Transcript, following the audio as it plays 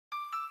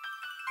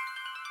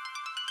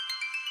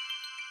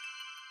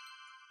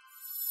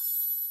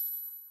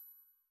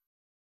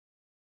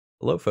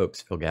Hello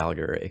folks, Phil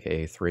Gallagher,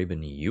 aka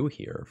ThrabenU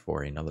here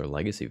for another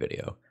Legacy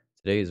video.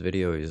 Today's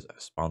video is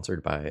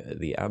sponsored by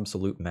the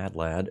absolute mad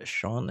lad,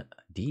 Sean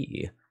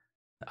D.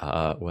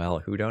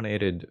 Who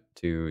donated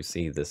to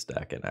see this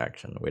deck in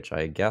action, which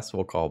I guess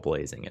we'll call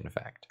Blazing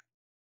Infect.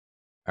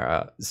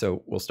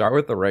 So we'll start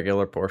with the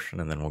regular portion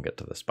and then we'll get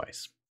to the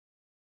spice.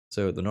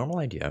 So the normal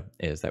idea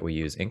is that we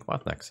use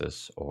Inkmoth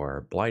Nexus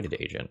or Blighted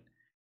Agent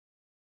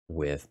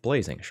with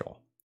Blazing Shoal.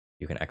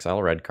 You can exile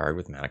a red card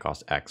with mana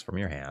cost X from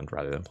your hand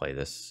rather than play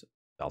this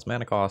spell's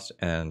mana cost,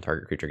 and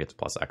target creature gets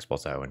plus X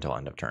plus O until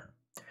end of turn.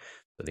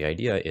 So the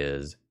idea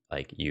is,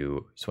 like,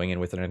 you swing in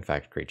with an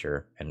infect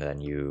creature, and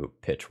then you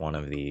pitch one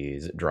of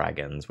these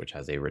dragons, which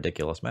has a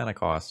ridiculous mana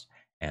cost,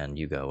 and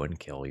you go and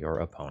kill your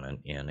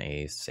opponent in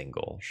a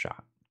single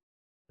shot.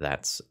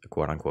 That's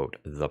quote-unquote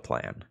the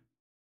plan.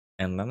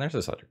 And then there's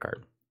this other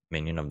card,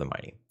 Minion of the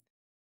Mighty.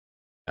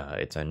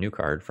 It's a new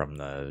card from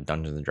the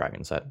Dungeons &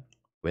 Dragons set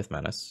with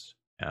Menace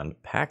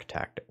and Pack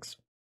Tactics.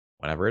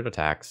 Whenever it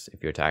attacks,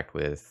 if you attacked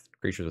with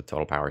creatures with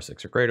total power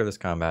 6 or greater this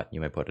combat, you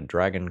may put a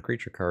dragon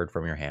creature card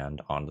from your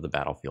hand onto the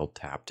battlefield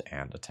tapped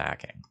and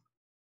attacking.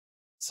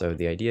 So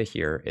the idea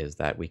here is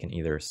that we can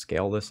either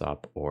scale this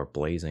up or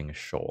Blazing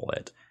Shoal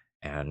it,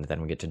 and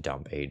then we get to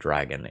dump a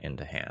dragon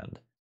into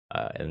hand.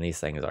 And these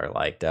things are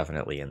like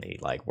definitely in the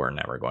we're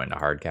never going to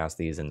hardcast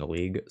these in the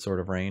league sort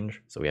of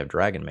range. So we have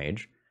Dragon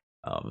Mage.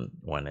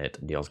 When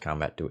it deals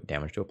combat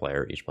damage to a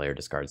player, each player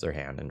discards their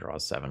hand and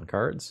draws 7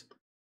 cards.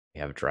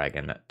 We have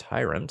Dragon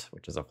Tyrant,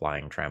 which is a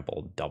flying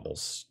trample double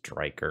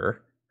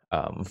striker,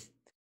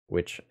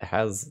 which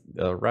has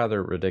a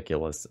rather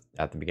ridiculous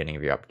at the beginning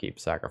of your upkeep,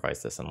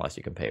 sacrifice this unless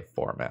you can pay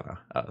 4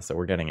 mana. So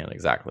we're getting in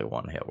exactly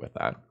 1 hit with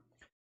that.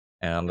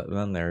 And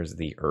then there's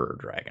the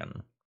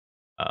Dragon.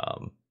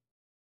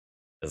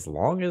 As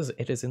long as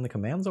it is in the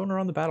command zone or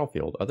on the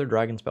battlefield, other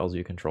dragon spells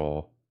you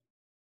control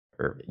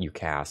or you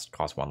cast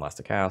cost 1 less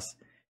to cast,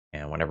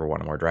 and whenever one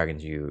or more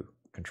dragons you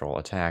control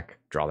attack,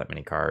 draw that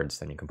many cards,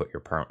 then you can put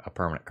your a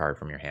permanent card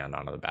from your hand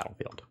onto the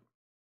battlefield.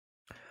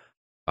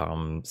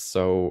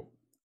 So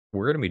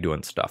we're going to be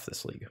doing stuff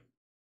this league.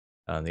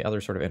 The other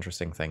sort of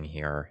interesting thing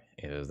here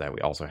is that we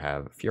also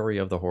have Fury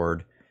of the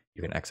Horde.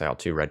 You can exile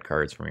 2 red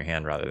cards from your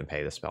hand rather than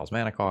pay the spell's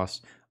mana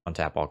cost.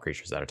 Untap all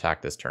creatures that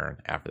attack this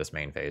turn. After this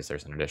main phase,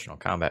 there's an additional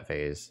combat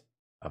phase,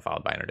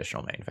 followed by an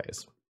additional main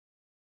phase.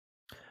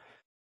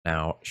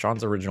 Now,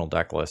 Sean's original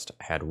deck list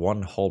had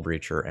 1 Hull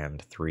Breacher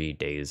and 3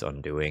 Days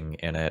Undoing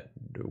in it,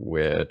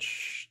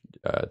 which,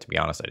 to be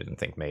honest, I didn't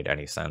think made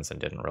any sense and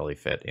didn't really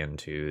fit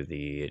into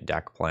the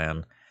deck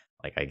plan.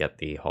 Like, I get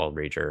the Hull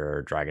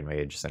Breacher, Dragon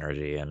Mage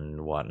synergy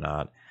and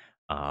whatnot,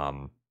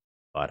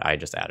 but I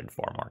just added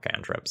 4 more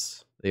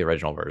cantrips. The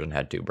original version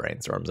had 2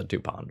 Brainstorms and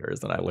 2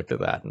 Ponders, and I looked at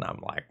that and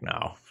I'm like,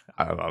 no,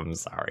 I'm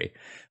sorry.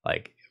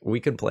 Like, we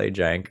could play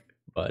jank,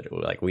 but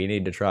like we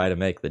need to try to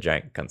make the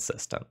jank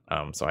consistent.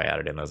 So I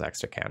added in those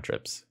extra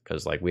cantrips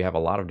because like we have a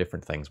lot of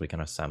different things we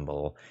can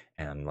assemble,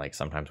 and like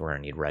sometimes we're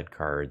gonna need red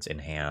cards in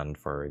hand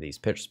for these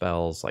pitch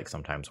spells. Like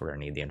sometimes we're gonna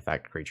need the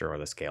infect creature or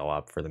the scale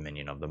up for the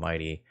Minion of the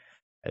Mighty.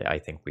 I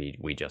think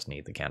we just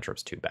need the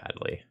cantrips too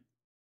badly.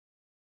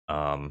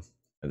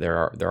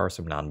 There are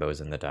some non-bows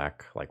in the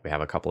deck. Like we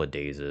have a couple of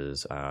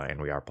Dazes, and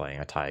we are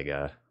playing a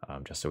Taiga,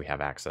 just so we have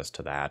access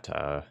to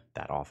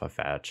that off of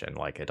fetch, and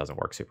like it doesn't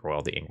work super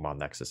well the Inkmoth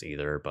Nexus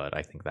either, but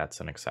I think that's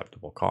an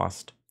acceptable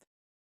cost.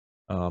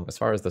 As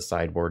far as the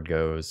sideboard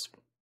goes,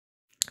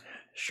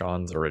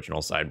 Sean's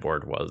original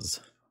sideboard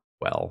was,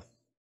 well,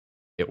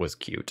 it was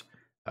cute,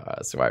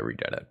 so I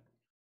redid it.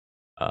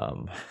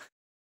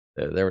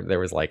 There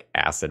was like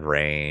acid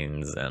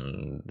rains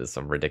and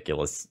some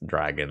ridiculous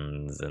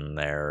dragons in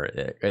there,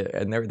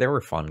 and there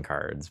were fun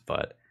cards,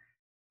 but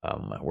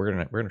we're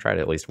gonna try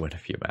to at least win a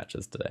few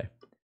matches today.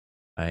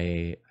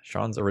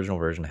 Sean's original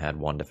version had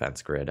 1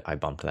 defense grid. I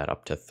bumped that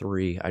up to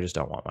 3. I just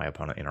don't want my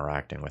opponent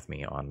interacting with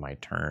me on my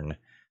turn.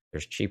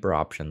 There's cheaper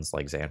options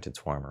like Xantid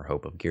Swarm or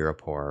Hope of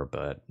Girapor,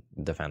 but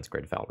defense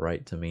grid felt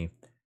right to me.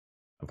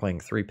 I'm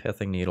playing 3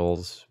 Pithing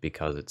Needles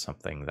because it's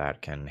something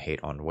that can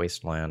hate on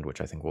Wasteland,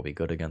 which I think will be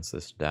good against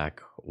this deck,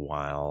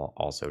 while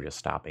also just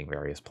stopping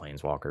various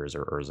Planeswalkers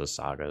or Urza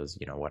Sagas,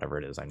 you know, whatever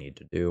it is I need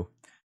to do.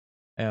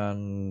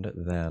 And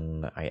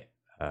then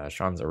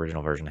Sean's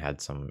original version had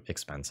some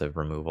expensive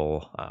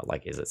removal,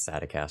 like Is It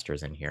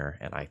Staticasters in here,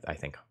 and I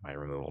think my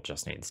removal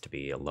just needs to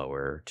be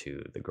lower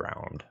to the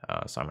ground.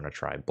 So I'm going to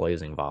try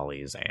Blazing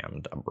Volleys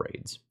and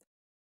Braids.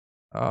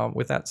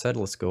 With that said,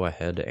 let's go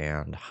ahead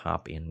and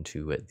hop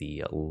into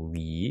the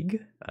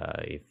league.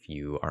 If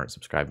you aren't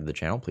subscribed to the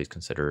channel, please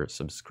consider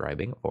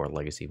subscribing for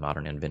Legacy,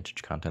 Modern, and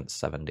Vintage content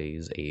 7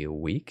 days a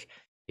week.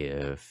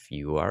 If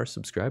you are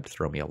subscribed,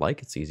 throw me a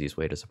like. It's the easiest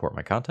way to support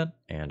my content.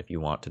 And if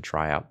you want to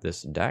try out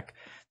this deck,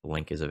 the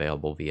link is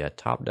available via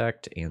Top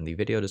Decked in the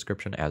video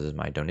description, as is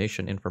my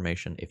donation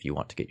information if you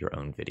want to get your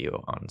own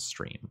video on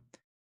stream,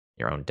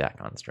 your own deck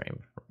on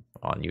stream,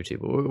 on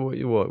YouTube,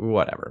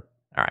 whatever.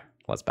 All right,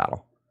 let's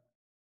battle.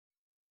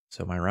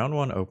 So my round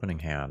 1 opening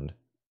hand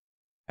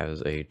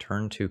has a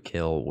turn 2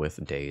 kill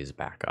with Daze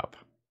backup.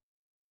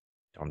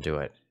 Don't do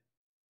it.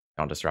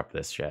 Don't disrupt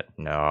this shit.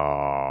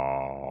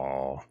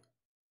 No.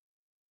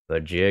 The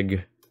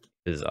jig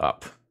is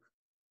up.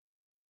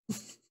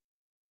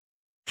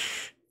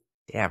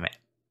 Damn it.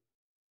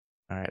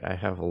 Alright, I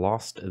have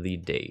lost the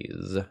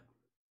days.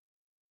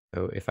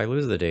 So if I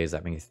lose the days,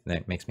 that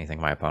makes me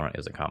think my opponent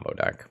is a combo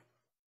deck.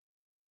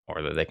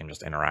 Or that they can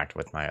just interact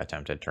with my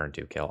attempted turn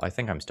 2 kill. I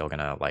think I'm still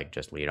gonna, like,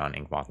 just lead on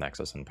Inkmoth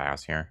Nexus and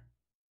pass here.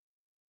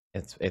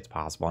 It's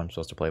possible I'm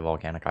supposed to play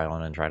Volcanic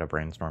Island and try to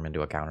brainstorm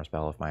into a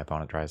counterspell if my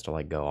opponent tries to,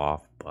 like, go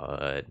off,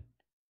 but...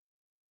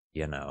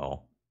 You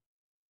know...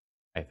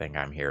 I think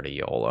I'm here to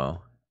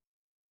YOLO.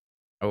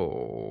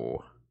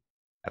 Oh...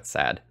 That's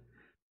sad.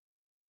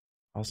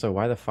 Also,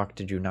 why the fuck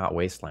did you not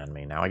Wasteland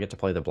me? Now I get to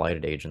play the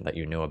Blighted Agent that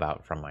you knew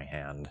about from my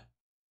hand.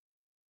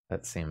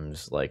 That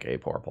seems like a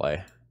poor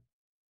play.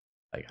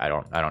 Like, I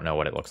don't know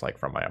what it looks like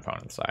from my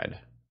opponent's side.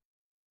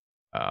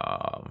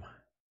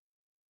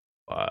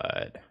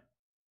 But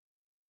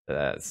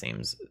that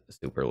seems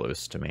super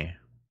loose to me.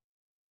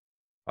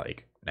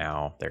 Like,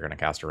 now they're gonna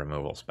cast a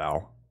removal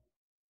spell.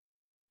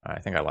 I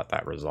think I let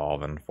that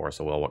resolve and force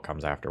a will what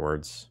comes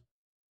afterwards.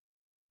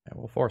 I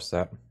will force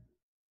that.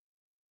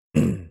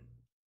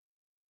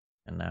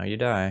 And now you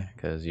die,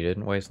 because you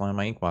didn't wasteland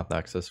my Inkmoth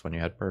Nexus when you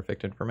had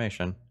perfect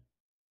information.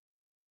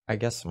 I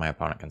guess my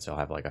opponent can still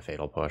have, like, a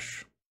Fatal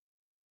Push.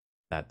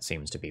 That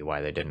seems to be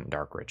why they didn't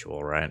Dark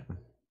Ritual, right?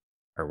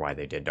 Or why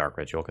they did Dark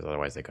Ritual, because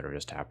otherwise they could have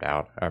just tapped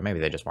out. Or maybe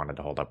they just wanted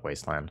to hold up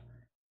Wasteland.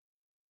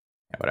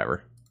 Yeah,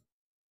 whatever.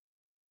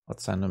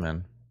 Let's send them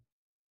in.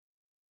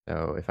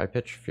 So if I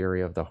pitch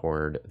Fury of the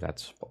Horde,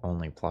 that's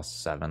only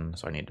 +7,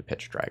 so I need to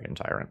pitch Dragon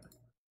Tyrant.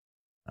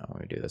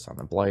 We do this on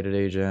the Blighted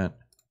Agent.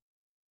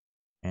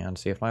 And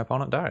see if my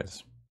opponent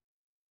dies.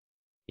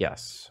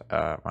 Yes,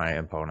 my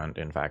opponent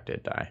in fact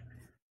did die.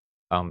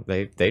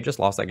 They just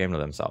lost that game to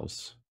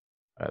themselves.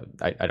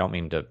 I don't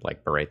mean to,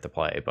 like, berate the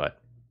play,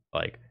 but,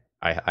 like,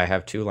 I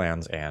have 2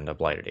 lands and a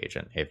Blighted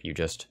Agent. If you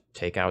just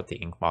take out the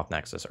Inkmoth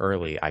Nexus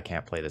early, I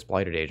can't play this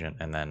Blighted Agent,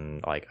 and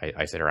then, like,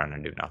 I sit around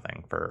and do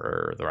nothing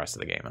for the rest of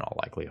the game in all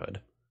likelihood.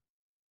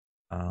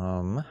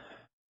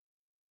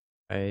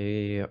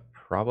 I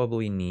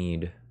probably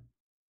need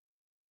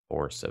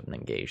Force of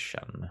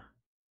Negation.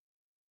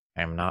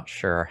 I'm not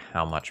sure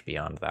how much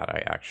beyond that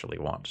I actually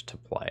want to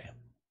play.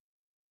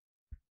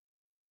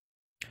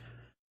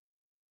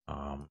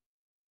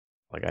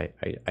 Like,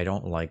 I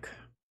don't like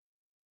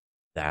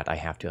that I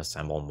have to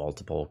assemble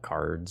multiple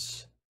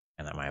cards,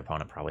 and that my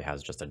opponent probably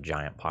has just a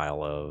giant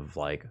pile of,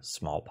 like,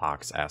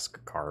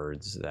 Smallpox-esque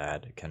cards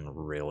that can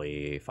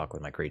really fuck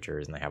with my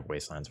creatures, and they have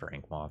Wastelands for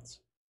Inkmoths.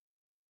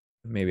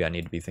 Maybe I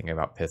need to be thinking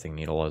about Pithing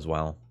Needle as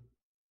well.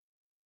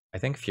 I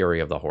think Fury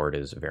of the Horde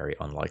is very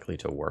unlikely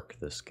to work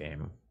this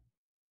game.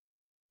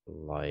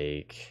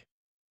 Like,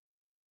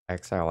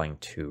 exiling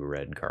 2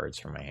 red cards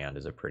from my hand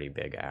is a pretty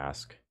big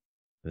ask.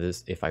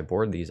 If I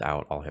board these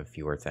out, I'll have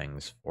fewer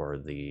things for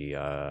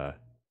the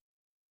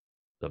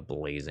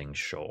Blazing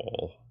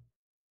Shoal.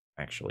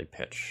 Actually,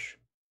 pitch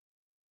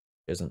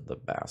isn't the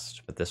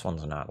best, but this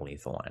one's not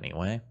lethal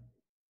anyway.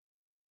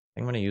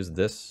 I'm going to use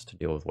this to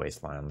deal with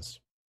Wastelands.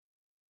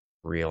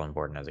 Real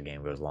important as the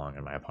game goes along,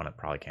 and my opponent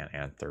probably can't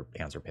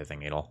answer Pithing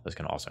Needle. This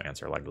can also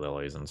answer, like,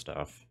 Lilies and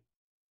stuff.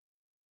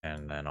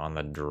 And then on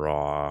the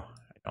draw,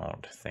 I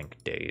don't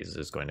think Daze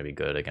is going to be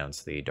good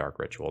against the Dark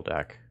Ritual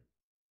deck.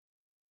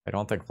 I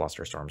don't think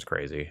Flusterstorm's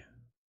crazy,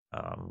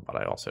 but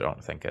I also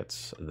don't think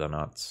it's the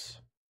nuts.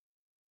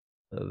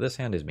 This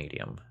hand is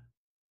medium.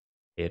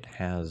 It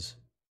has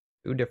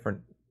 2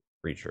 different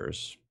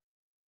creatures.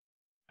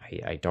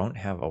 I don't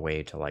have a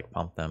way to, like,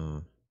 pump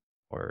them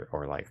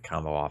or like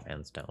combo off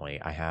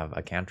instantly. I have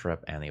a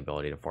cantrip and the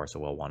ability to force a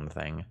will 1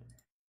 thing.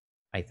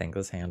 I think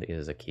this hand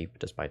is a keep,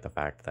 despite the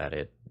fact that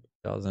it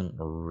doesn't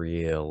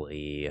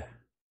really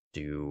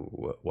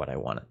do what I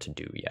want it to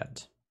do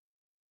yet.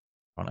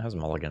 Opponent has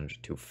mulligan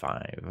to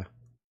 5.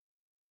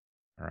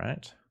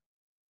 Alright.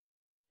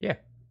 Yeah.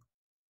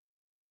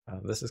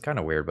 This is kind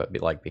of weird, but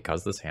like,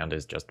 because this hand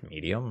is just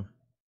medium,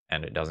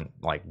 and it doesn't,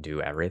 like,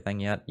 do everything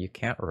yet, you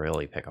can't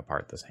really pick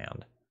apart this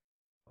hand.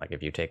 Like,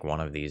 if you take one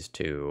of these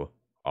 2,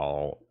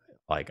 I'll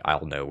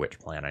know which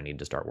plan I need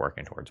to start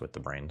working towards with the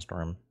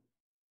Brainstorm.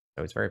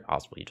 So it's very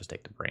possible you just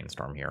take the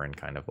Brainstorm here and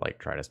kind of, like,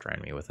 try to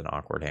strand me with an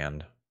awkward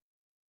hand.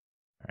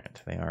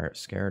 Alright, they are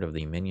scared of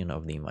the Minion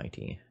of the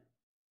Mighty.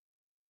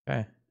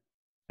 Okay,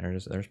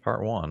 there's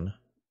part 1.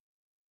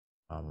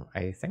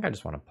 I think I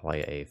just want to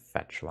play a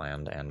fetch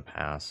land and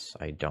pass.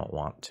 I don't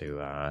want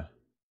to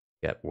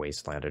get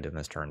wastelanded in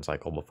this turn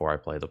cycle before I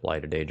play the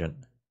Blighted Agent.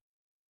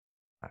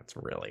 That's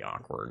really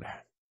awkward.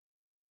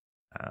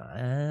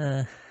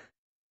 Alright.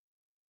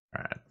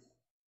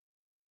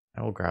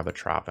 I will grab a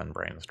Trop and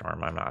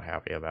Brainstorm. I'm not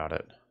happy about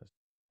it.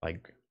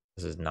 Like,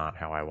 this is not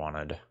how I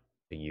wanted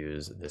to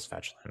use this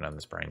fetch land on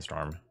this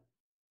Brainstorm.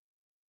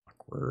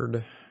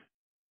 Awkward.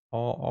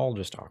 All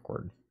just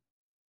awkward.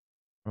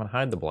 I'm gonna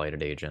hide the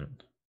Blighted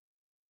Agent.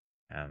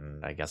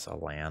 And I guess a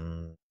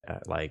land,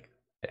 like,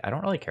 I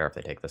don't really care if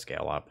they take the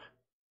scale up.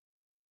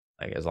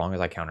 Like, as long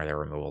as I counter their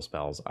removal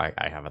spells, I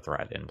have a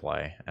threat in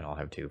play, and I'll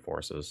have 2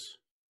 forces.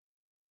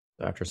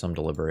 So after some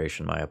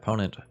deliberation, my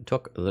opponent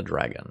took the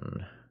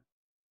dragon.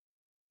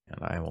 And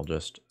I will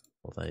just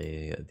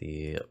play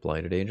the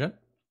Blighted Agent.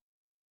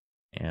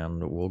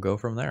 And we'll go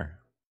from there.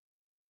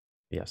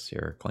 Yes,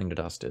 your Cling to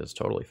Dust is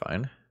totally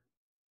fine.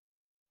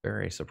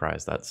 Very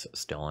surprised that's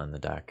still in the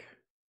deck.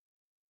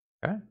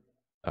 Okay.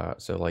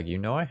 So, like,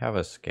 I have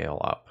a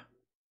scale up.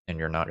 And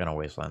you're not going to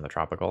wasteland the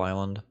tropical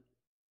island?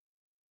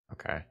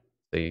 Okay.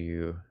 So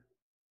you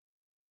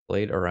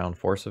played around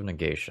Force of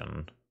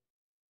Negation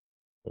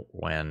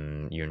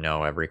when you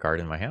know every card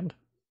in my hand?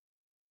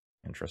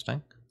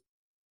 Interesting.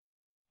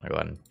 I'll go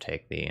ahead and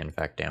take the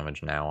infect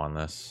damage now on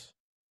this.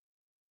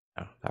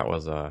 Oh, that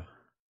was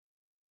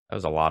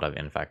a lot of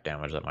infect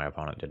damage that my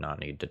opponent did not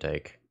need to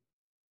take.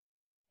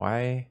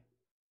 Why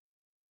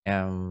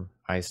am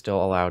I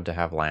still allowed to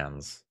have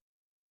lands?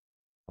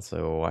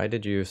 Also, why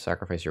did you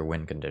sacrifice your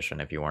win condition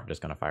if you weren't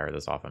just going to fire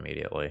this off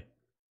immediately?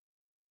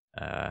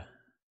 I'm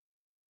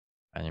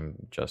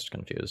just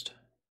confused.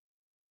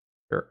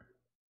 Sure.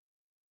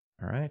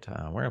 Alright,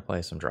 we're going to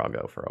play some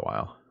Drago for a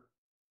while.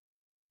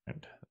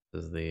 And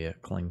this is the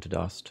Cling to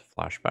Dust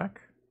flashback.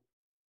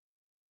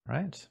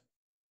 Right.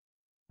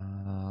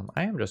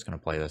 I am just going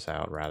to play this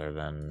out rather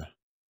than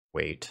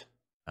wait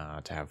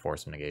to have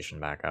Force of Negation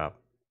back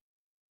up.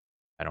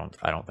 I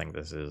don't think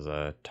this is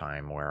a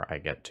time where I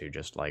get to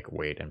just like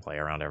wait and play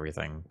around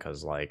everything,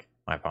 because like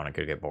my opponent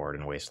could get bored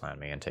and wasteland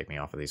me and take me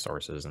off of these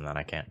sources, and then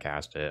I can't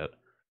cast it.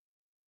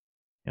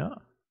 Yeah.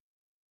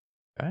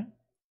 Okay.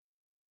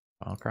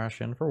 I'll crash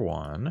in for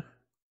 1.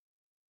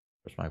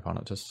 Push my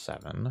opponent to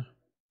 7.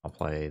 I'll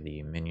play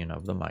the Minion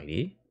of the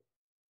Mighty.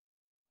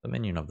 The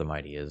Minion of the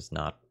Mighty is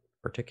not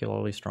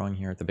particularly strong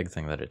here. The big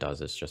thing that it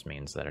does is just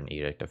means that an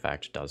Edict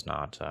effect does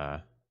not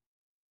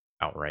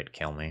outright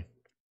kill me.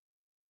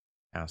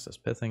 Cast this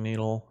Pithing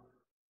Needle.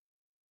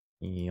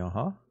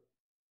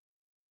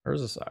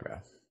 Where's the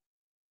Saga?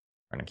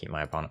 I'm going to keep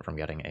my opponent from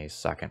getting a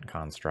second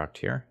construct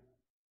here.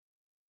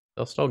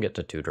 They'll still get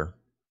to tutor.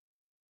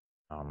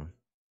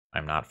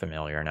 I'm not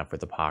familiar enough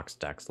with the Pox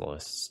Dex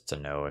lists to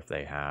know if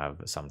they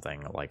have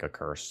something like a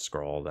Cursed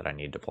Scroll that I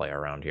need to play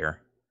around here.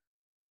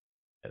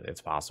 It's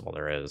possible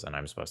there is, and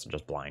I'm supposed to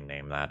just blind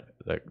name that.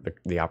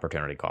 The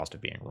opportunity cost of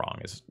being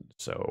wrong is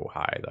so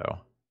high, though.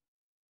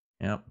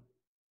 Yep.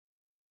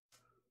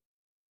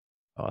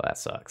 Oh, that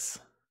sucks.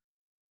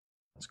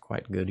 That's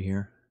quite good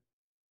here.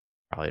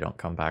 Probably don't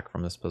come back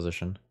from this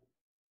position.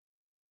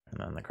 And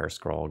then the Cursed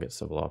Scroll gets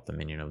to blow up the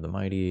Minion of the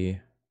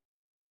Mighty.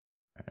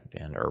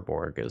 And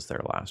Urborg is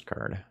their last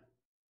card.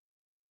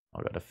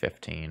 I'll go to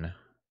 15.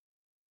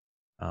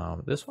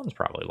 This one's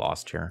probably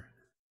lost here.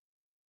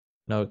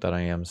 Note that I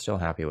am still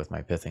happy with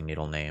my Pithing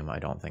Needle name. I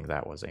don't think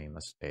that was a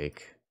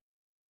mistake.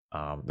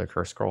 The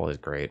Cursed Scroll is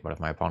great, but if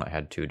my opponent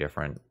had 2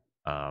 different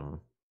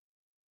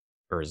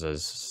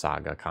Urza's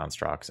Saga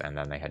constructs, and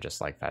then they had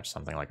just like fetched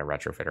something like a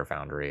Retrofitter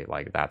Foundry,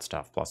 like that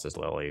stuff plus his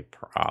Lily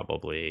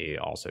probably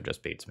also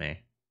just beats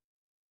me.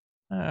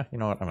 You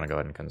know what? I'm going to go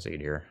ahead and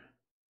concede here.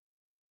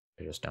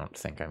 I just don't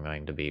think I'm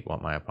going to beat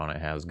what my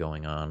opponent has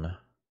going on.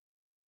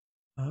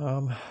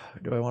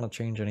 Do I want to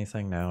change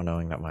anything now,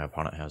 knowing that my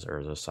opponent has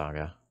Urza's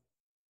Saga?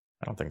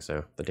 I don't think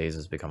so. The Daze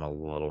has become a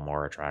little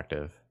more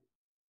attractive.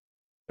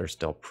 They're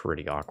still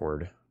pretty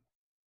awkward.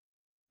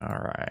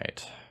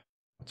 Alright.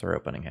 What's our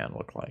opening hand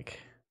look like?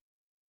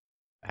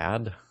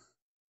 Bad?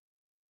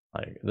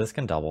 Like, this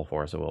can double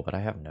Force of Will, but I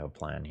have no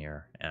plan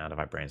here. And if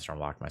I Brainstorm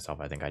lock myself,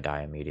 I think I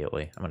die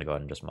immediately. I'm going to go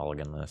ahead and just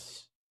mulligan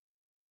this.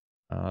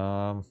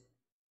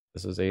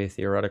 This is a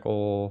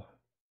theoretical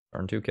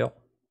turn 2 kill.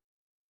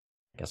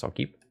 I guess I'll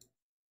keep.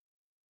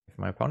 If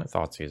my opponent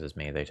Thoughtseizes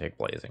me, they take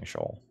Blazing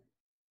Shoal.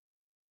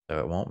 So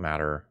it won't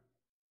matter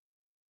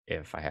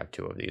if I have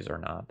 2 of these or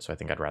not. So I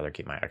think I'd rather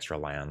keep my extra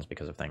lands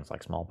because of things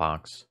like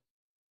Smallpox.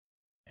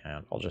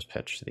 And I'll just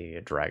pitch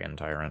the Dragon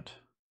Tyrant.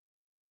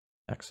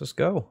 Nexus,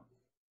 go!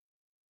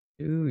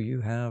 Do you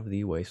have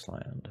the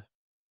Wasteland?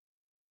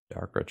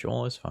 Dark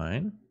Ritual is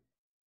fine.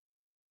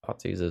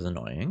 Thoughtseize is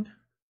annoying.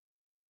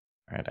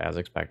 Alright, as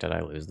expected,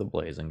 I lose the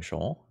Blazing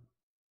Shoal.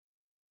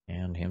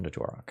 And him to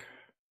Torok.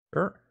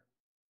 Sure.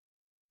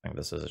 I think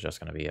this is just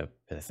going to be a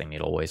Pithing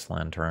Needle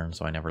Wasteland turn,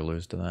 so I never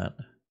lose to that.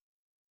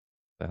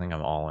 I think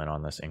I'm all in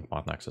on this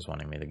Inkmoth Nexus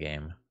winning me the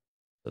game.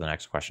 So the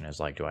next question is,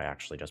 like, do I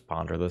actually just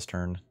ponder this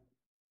turn?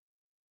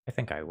 I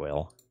think I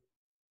will.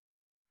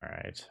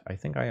 Alright, I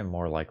think I am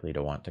more likely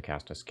to want to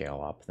cast a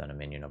Scale Up than a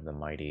Minion of the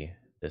Mighty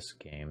this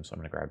game, so I'm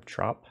going to grab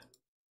Trop.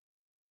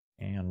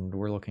 And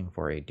we're looking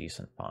for a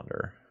decent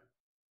ponder.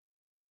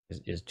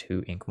 Is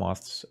 2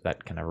 Inkmoths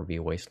that can never be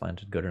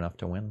wastelanded good enough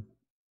to win?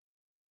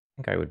 I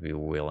think I would be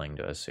willing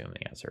to assume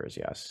the answer is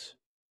yes.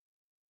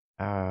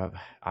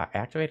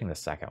 Activating the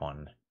second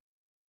one,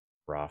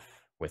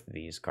 rough with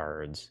these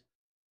cards.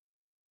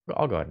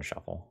 I'll go ahead and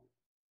shuffle.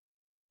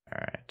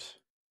 Alright,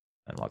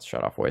 and let's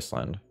shut off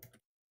Wasteland.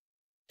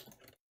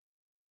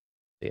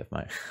 See if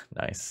my...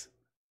 nice.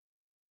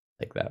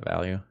 Take that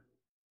value.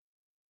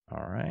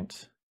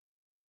 Alright.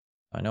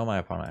 I know my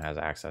opponent has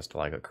access to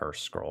like a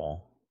Cursed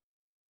Scroll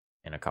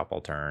in a couple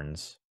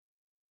turns.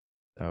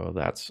 So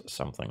that's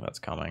something that's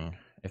coming.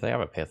 If they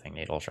have a Pithing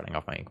Needle, shutting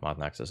off my Inkmoth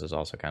Nexus is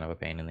also kind of a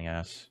pain in the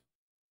ass.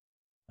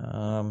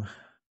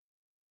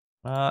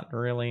 Not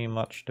really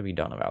much to be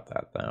done about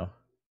that, though.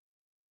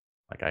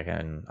 Like,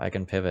 I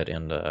can pivot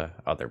into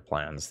other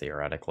plans,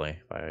 theoretically,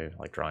 by,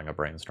 like, drawing a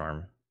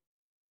Brainstorm.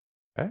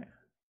 Okay.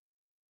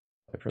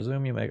 I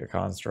presume you make a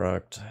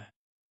construct.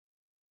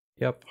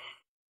 Yep.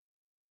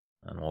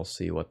 And we'll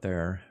see what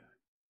their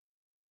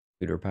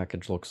tutor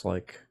package looks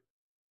like.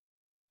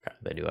 Okay,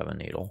 they do have a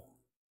needle.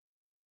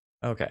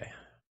 Okay.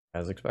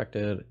 As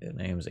expected, it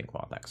names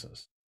Inkmoth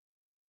Nexus.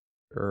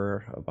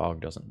 Sure, a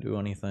bog doesn't do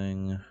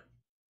anything.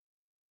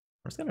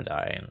 I'm just gonna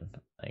die in,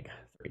 like,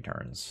 3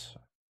 turns.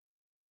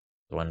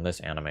 When this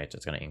animates,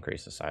 it's gonna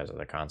increase the size of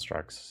the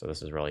constructs, so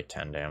this is really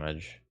 10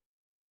 damage.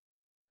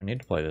 I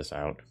need to play this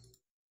out.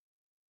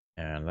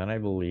 And then I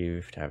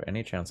believe to have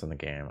any chance in the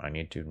game, I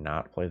need to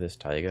not play this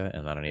Taiga,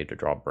 and then I need to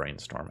draw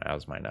Brainstorm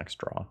as my next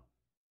draw.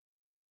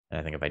 And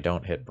I think if I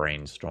don't hit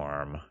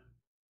Brainstorm,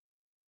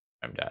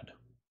 I'm dead.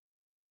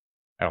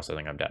 I also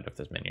think I'm dead if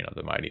this Minion of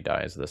the Mighty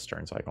dies this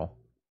turn cycle.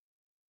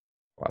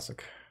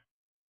 Classic.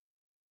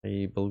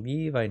 I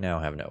believe I now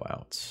have no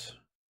outs.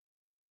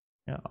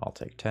 Yeah, I'll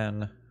take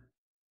 10.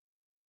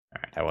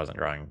 Alright, I wasn't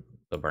drawing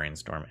the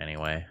Brainstorm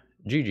anyway.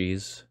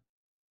 GG's.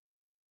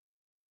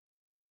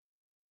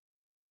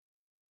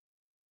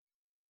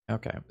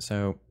 Okay,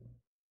 so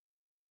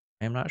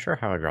I'm not sure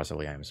how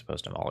aggressively I'm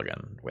supposed to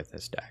mulligan with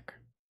this deck.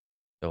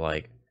 So,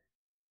 like,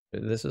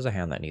 this is a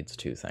hand that needs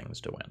 2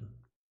 things to win.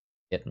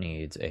 It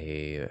needs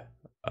a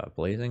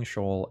Blazing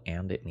Shoal,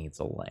 and it needs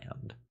a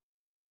land.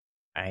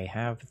 I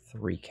have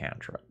 3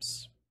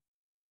 cantrips.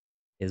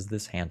 Is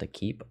this hand to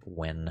keep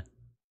when,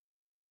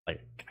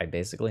 like, I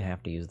basically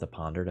have to use the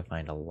Ponder to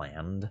find a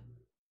land,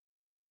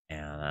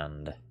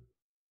 and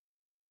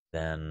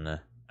then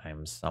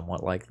I'm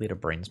somewhat likely to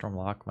Brainstorm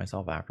lock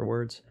myself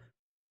afterwards?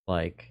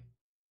 Like,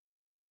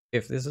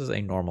 if this is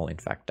a normal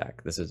Infect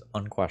deck, this is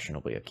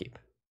unquestionably a keep.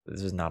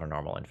 This is not a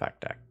normal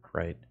Infect deck,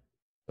 right?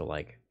 So,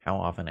 like, how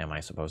often am I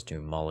supposed to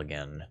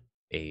mulligan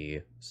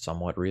a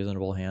somewhat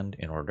reasonable hand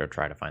in order to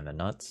try to find the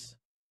nuts?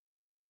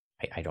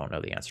 I don't know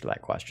the answer to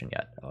that question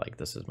yet. Like,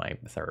 this is my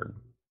 3rd,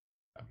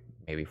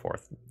 maybe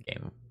 4th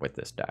game with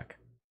this deck.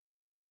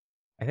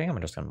 I think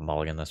I'm just going to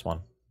mulligan this one.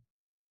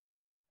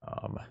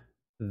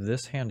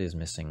 This hand is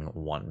missing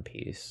 1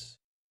 piece.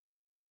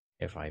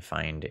 If I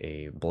find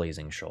a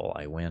Blazing Shoal,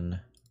 I win.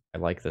 I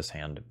like this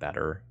hand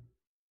better,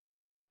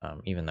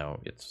 even though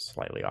it's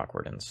slightly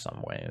awkward in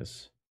some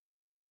ways.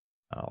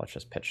 Let's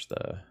just pitch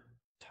the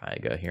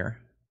Taiga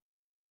here.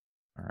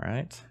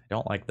 Alright, I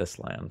don't like this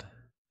land.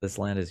 This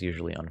land is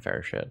usually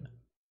unfair shit.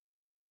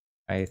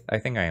 I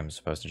think I am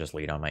supposed to just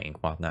lead on my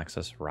Inkmoth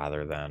Nexus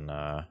rather than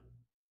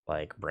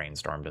like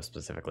Brainstorm to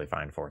specifically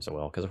find Force of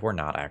Will, because if we're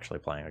not actually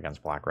playing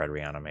against Black-Red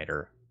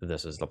Reanimator,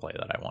 this is the play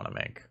that I want to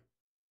make.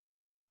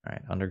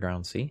 Alright,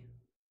 Underground Sea.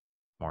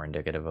 More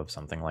indicative of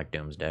something like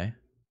Doomsday.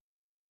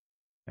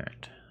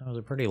 Alright, that was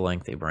a pretty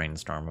lengthy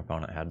Brainstorm.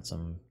 Opponent had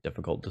some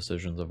difficult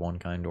decisions of one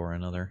kind or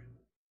another.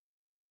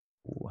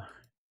 Ooh.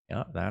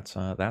 Yeah, that's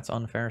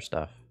unfair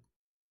stuff.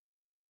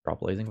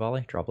 Drop Blazing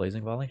Volley? Drop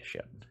Blazing Volley?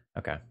 Shit.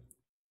 Okay.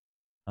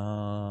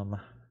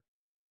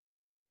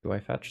 Do I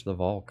fetch the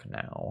Volk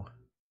now,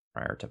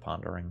 prior to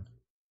pondering?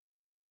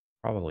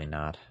 Probably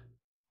not.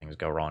 Things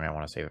go wrong, I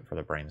want to save it for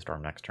the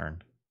Brainstorm next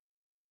turn.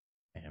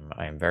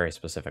 I am very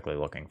specifically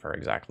looking for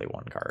exactly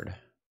 1 card.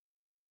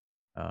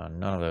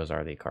 None of those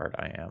are the card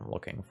I am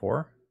looking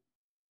for.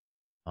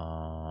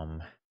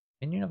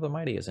 Minion of the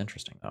Mighty is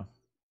interesting, though.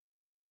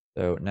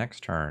 So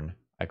next turn,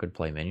 I could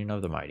play Minion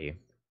of the Mighty.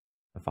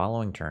 The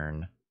following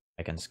turn,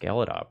 I can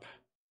scale it up,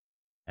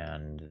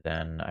 and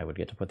then I would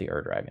get to put the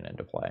Dragon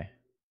into play.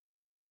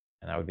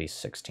 And that would be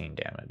 16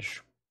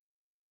 damage.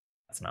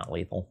 That's not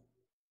lethal.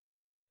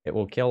 It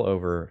will kill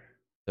over...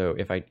 So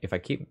if I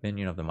keep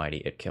Minion of the Mighty,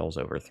 it kills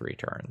over 3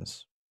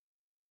 turns.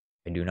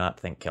 I do not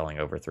think killing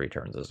over 3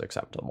 turns is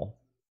acceptable.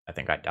 I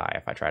think I die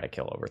if I try to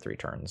kill over 3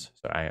 turns.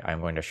 So I'm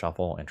going to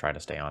shuffle and try to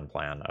stay on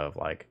plan of,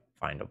 like,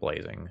 find a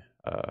Blazing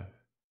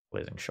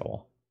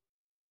Shoal.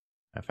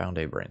 I found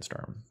a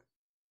Brainstorm.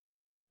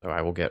 So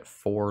I will get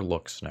 4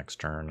 looks next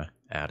turn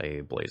at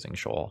a Blazing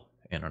Shoal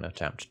in an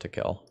attempt to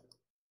kill.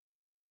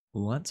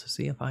 Let's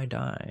see if I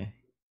die.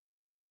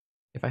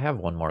 If I have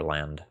 1 more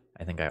land,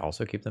 I think I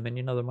also keep the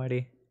Minion of the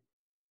Mighty.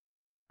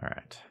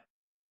 Alright.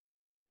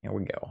 Here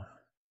we go.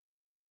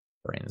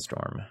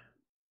 Brainstorm.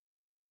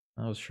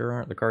 Those sure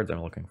aren't the cards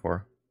I'm looking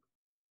for.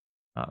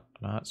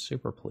 Not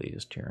super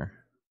pleased here.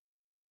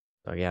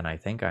 So again, I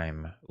think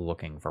I'm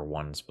looking for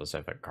 1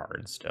 specific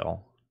card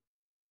still.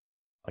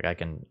 Like, I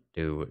can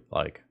do,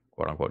 like,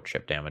 quote-unquote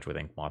chip damage with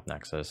Inkmoth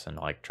Nexus and,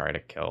 like, try to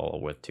kill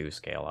with 2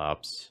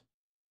 scale-ups.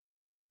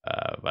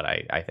 But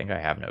I think I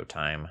have no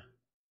time.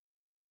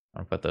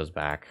 I'm gonna put those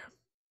back.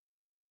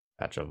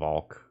 Fetch a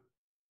Volk.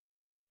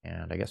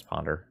 And I guess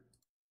Ponder.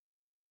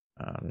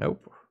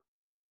 Nope.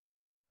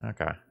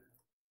 Okay.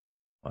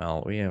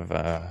 Well, we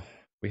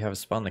have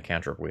spun the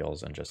cantrip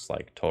wheels and just,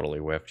 like, totally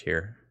whiffed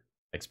here.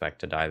 Expect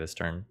to die this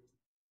turn.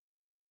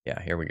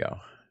 Yeah, here we go.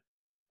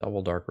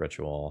 Double Dark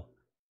Ritual.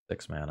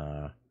 6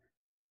 mana,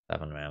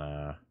 7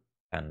 mana,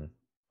 10.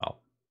 Oh,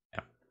 yeah.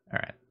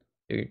 Alright.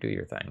 Do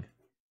your thing.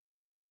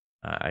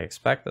 I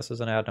expect this is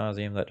an ad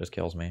nauseam that just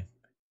kills me.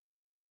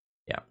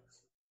 Yeah.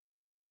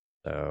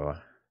 So,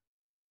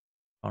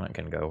 opponent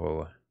can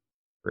go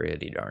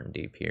pretty darn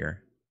deep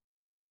here.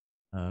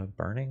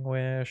 Burning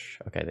Wish.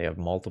 Okay, they have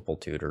multiple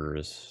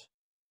tutors.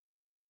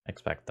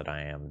 Expect that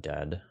I am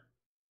dead.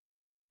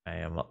 I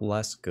am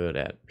less good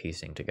at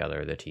piecing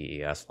together the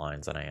TES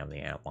lines than I am the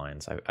ant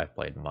lines. I've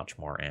played much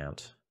more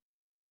ant.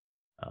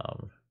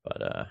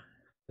 But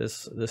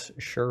this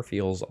sure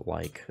feels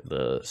like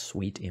the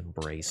sweet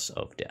embrace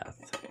of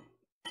death.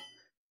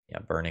 Yeah,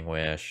 Burning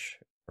Wish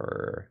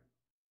for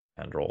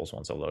tendrils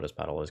once a Lotus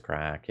Petal is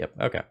cracked. Yep,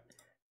 okay.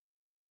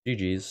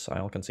 GG's,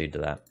 I'll concede to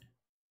that.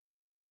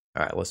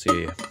 Alright, let's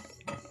see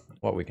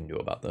what we can do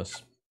about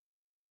this.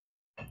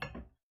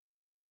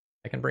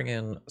 I can bring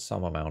in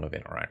some amount of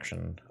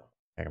interaction.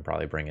 I can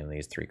probably bring in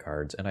these 3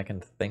 cards, and I can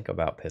think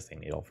about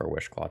Pithing Needle for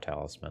Wishclaw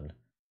Talisman.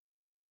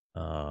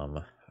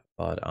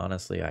 But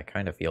honestly, I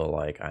kind of feel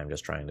like I'm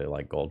just trying to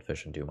like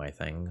goldfish and do my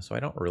thing, so I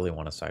don't really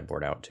want to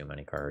sideboard out too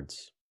many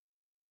cards.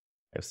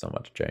 I have so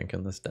much jank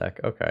in this deck.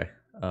 Okay.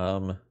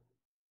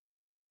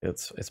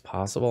 It's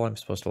possible I'm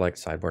supposed to like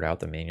sideboard out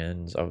the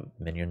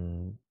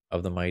Minion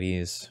of the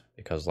Mighties,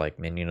 because like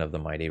Minion of the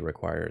Mighty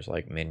requires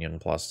like Minion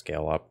plus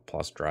Scale Up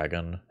plus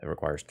Dragon. It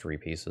requires 3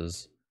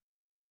 pieces.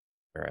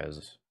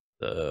 Whereas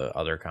the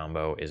other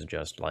combo is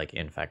just like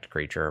Infect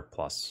Creature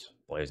plus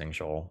Blazing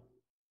Shoal.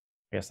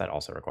 I guess that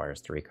also requires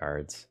 3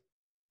 cards.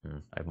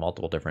 I have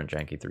multiple different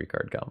janky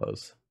 3-card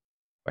combos.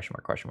 Question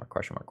mark, question mark,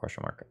 question mark,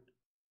 question mark.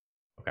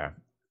 Okay.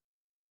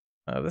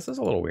 This is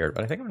a little weird,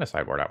 but I think I'm going to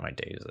sideboard out my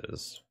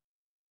Dazes.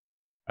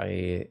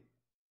 I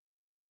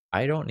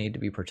don't need to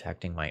be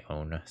protecting my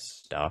own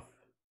stuff.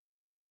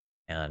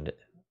 And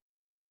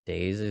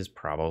Daze is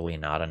probably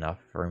not enough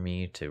for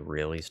me to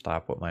really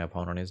stop what my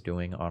opponent is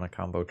doing on a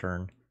combo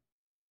turn.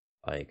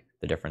 Like,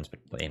 the difference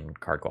in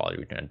card quality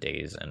between a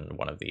Daze and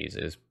one of these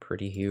is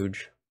pretty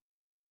huge.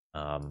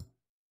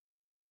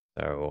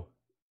 So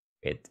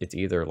it's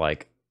either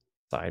like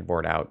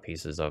sideboard out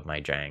pieces of my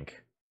jank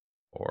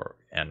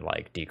and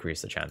like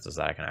decrease the chances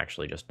that I can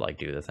actually just like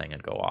do the thing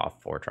and go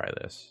off, or try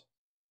this.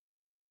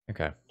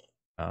 Okay.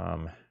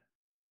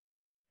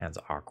 Hand's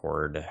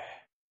awkward.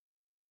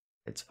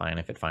 It's fine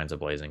if it finds a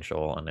Blazing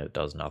Shoal, and it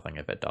does nothing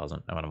if it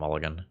doesn't. I'm gonna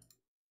mulligan.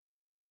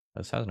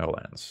 This has no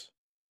lands.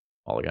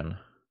 Mulligan.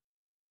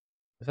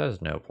 This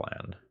has no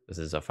plan. This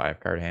is a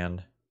 5-card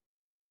hand.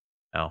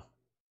 No.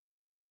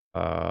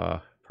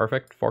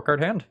 Perfect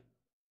 4-card hand.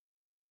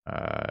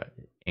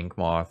 Ink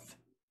Moth,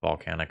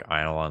 Volcanic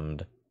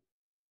Island.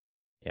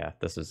 Yeah,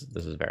 this is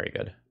very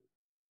good.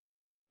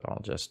 So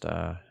I'll just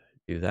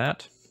do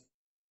that.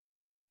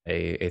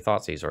 A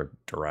Thoughtseize or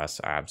Duress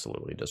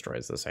absolutely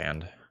destroys this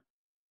hand.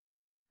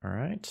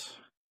 Alright,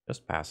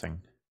 just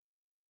passing.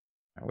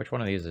 Right, which one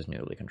of these is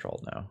newly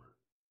controlled now?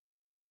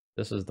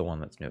 This is the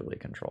one that's newly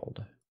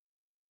controlled.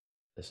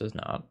 This is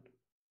not.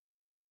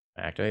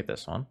 I activate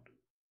this one.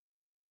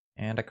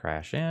 And I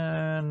crash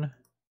in.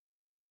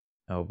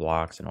 No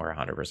blocks, and we're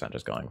 100%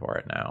 just going for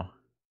it now.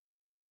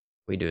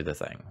 We do the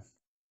thing.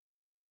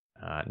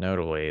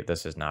 Notably,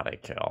 this is not a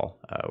kill,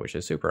 which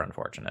is super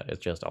unfortunate. It's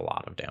just a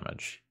lot of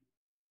damage.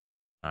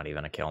 Not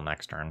even a kill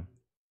next turn.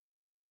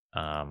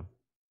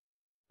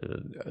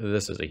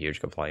 This is a huge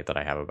complaint that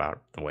I have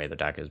about the way the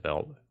deck is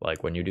built.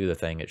 Like, when you do the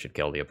thing, it should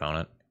kill the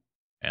opponent.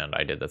 And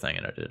I did the thing,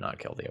 and it did not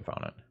kill the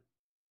opponent.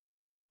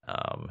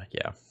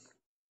 Yeah.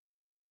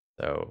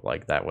 So,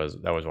 like, that was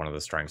one of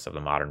the strengths of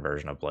the modern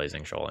version of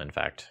Blazing Shoal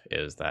Infect,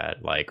 is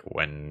that, like,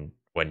 when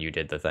you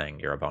did the thing,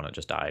 your opponent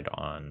just died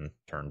on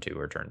turn 2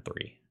 or turn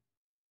 3.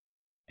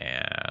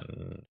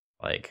 And,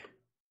 like,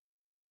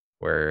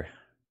 we're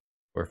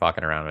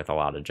fucking around with a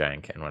lot of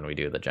jank, and when we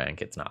do the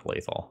jank, it's not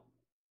lethal.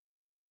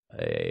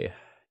 I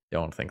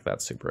don't think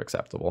that's super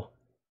acceptable.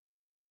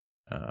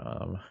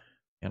 And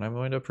I'm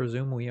going to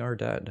presume we are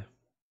dead.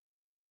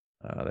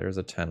 There's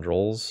a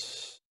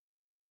Tendrils.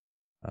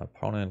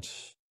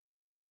 Opponent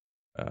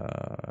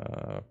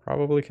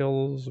probably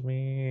kills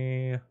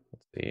me.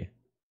 Let's see.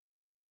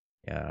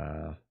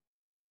 Yeah,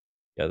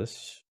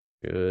 this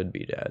should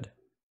be dead.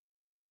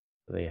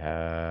 They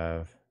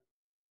have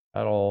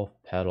Petal,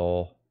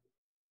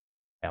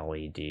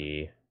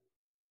 LED,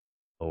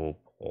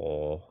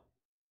 Opal.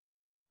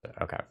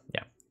 Okay,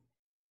 yeah.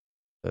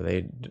 So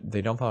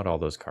they dump out all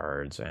those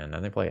cards, and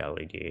then they play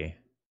LED.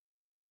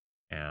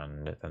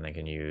 And then they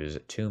can use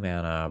 2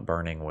 mana,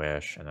 Burning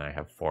Wish, and then I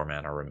have 4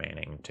 mana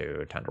remaining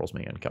to Tendrils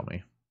me and kill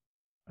me.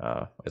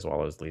 As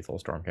well as Lethal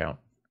Storm Count.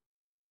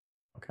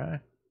 Okay.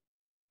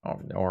 Oh,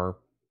 or,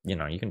 you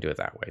know, you can do it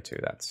that way too.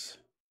 That's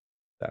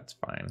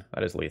fine.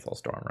 That is Lethal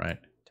Storm, right?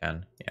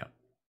 10, yeah.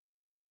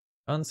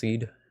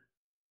 Unseed.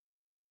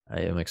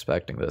 I am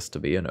expecting this to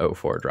be an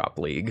 0-4 drop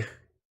league.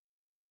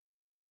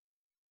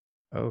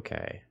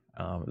 Okay.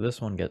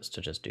 This one gets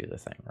to just do the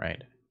thing,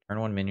 right? Turn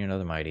 1 Minion of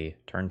the Mighty,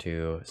 turn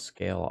 2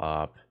 Scale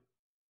Up,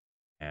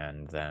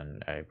 and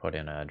then I put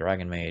in a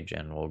Dragon Mage,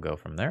 and we'll go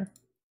from there.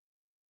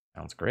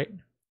 Sounds great.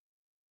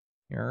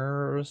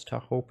 Here's to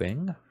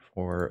hoping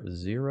for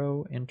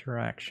 0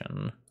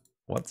 interaction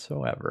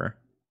whatsoever.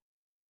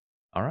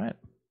 Alright.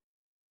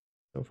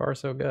 So far,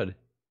 so good.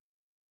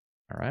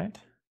 Alright.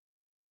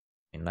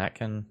 I mean, that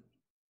can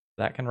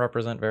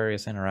represent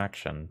various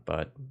interaction,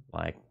 but,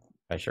 like,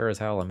 I sure as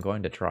hell am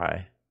going to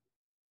try.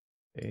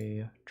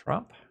 A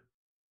drop.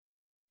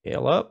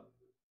 Scale up.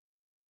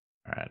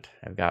 Alright,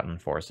 I've gotten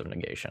Force of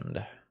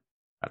Negation.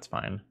 That's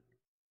fine.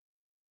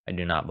 I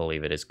do not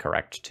believe it is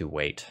correct to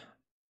wait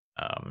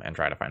and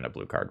try to find a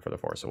blue card for the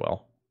Force of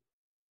Will.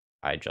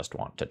 I just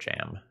want to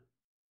jam.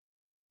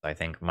 I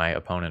think my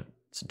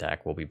opponent's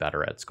deck will be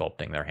better at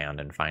sculpting their hand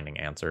and finding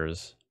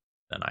answers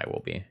than I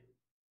will be.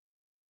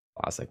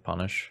 Classic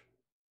punish.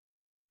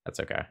 That's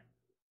okay.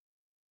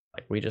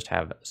 Like, we just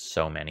have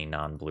so many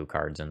non-blue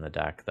cards in the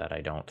deck that I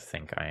don't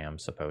think I am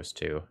supposed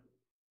to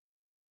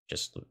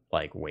just,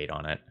 like, wait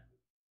on it.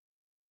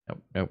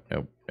 Nope, nope,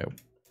 nope, nope.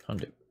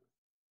 Undo.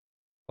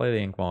 Play the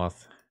Ink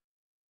Moth,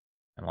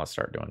 and let's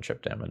start doing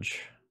chip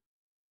damage.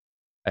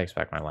 I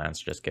expect my lands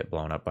to just get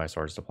blown up by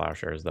Swords to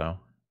Plowshares, though.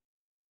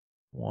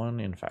 1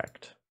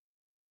 Infect.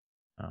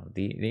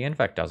 The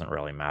Infect doesn't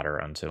really matter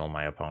until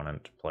my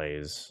opponent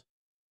plays...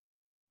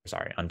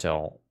 Sorry,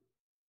 until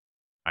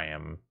I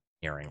am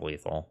nearing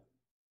lethal.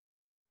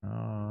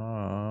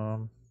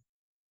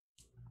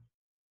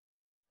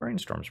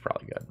 Brainstorm's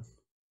probably good.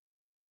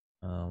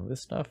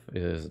 This stuff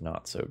is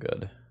not so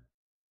good.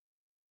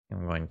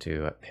 I'm going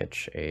to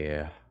pitch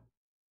a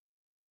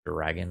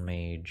Dragon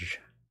Mage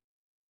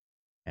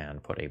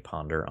and put a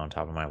Ponder on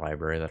top of my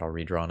library that I'll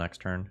redraw next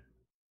turn.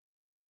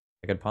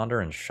 I could Ponder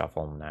and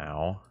shuffle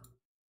now,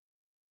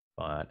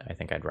 but I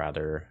think I'd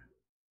rather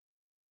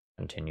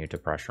continue to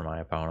pressure my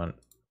opponent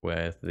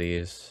with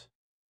these.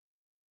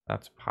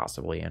 That's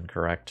possibly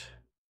incorrect.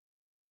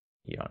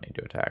 You don't need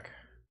to attack.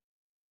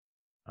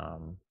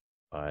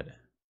 But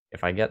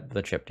if I get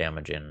the chip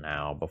damage in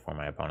now before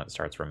my opponent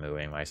starts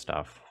removing my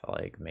stuff,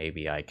 like,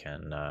 maybe I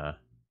can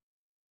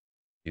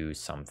do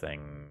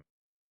something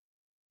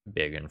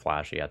big and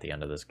flashy at the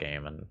end of this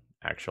game and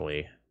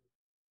actually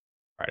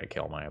try to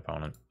kill my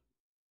opponent.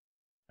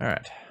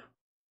 Alright.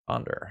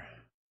 Ponder.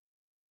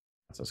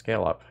 That's a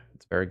scale up.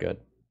 It's very good.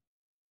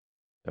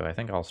 So I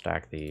think I'll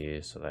stack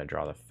these so that I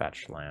draw the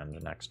fetch land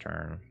next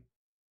turn.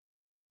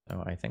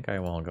 So I think I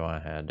will go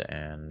ahead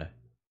and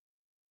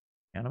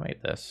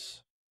animate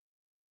this.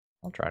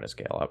 I'll try to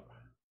scale up.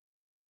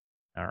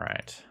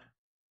 Alright.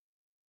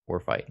 We're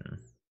fighting.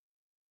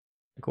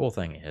 The cool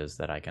thing is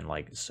that I can,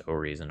 like, so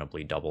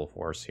reasonably double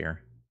force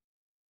here.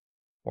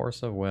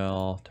 Force of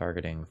Will,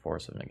 targeting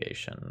Force of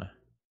Negation.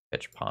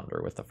 Pitch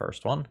Ponder with the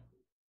first one.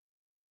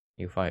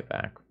 You fight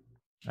back.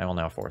 I will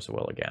now Force of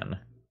Will again.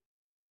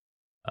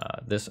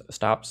 This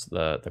stops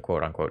the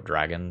quote-unquote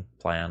dragon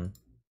plan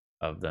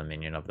of the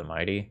Minion of the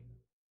Mighty.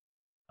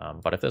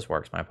 But if this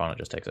works, my opponent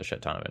just takes a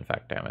shit ton of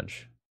infect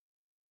damage.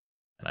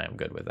 And I am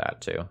good with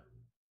that too.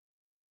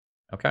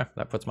 Okay,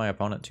 that puts my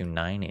opponent to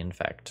 9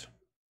 infect.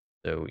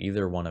 So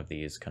either one of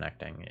these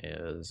connecting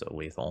is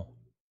lethal.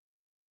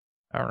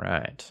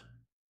 Alright.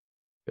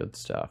 Good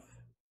stuff.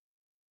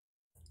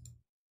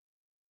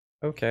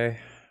 Okay.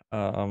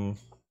 In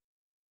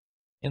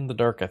the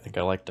dark, I think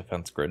I like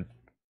Defense Grid.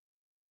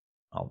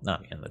 Well,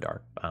 not in the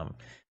dark.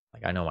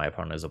 Like, I know my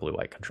opponent is a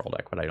blue-white control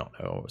deck, but I don't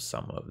know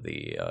some of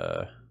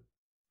the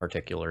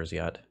particulars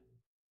yet.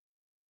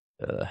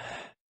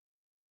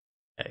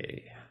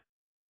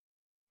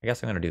 I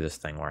guess I'm going to do this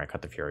thing where I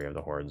cut the Fury of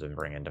the Hordes and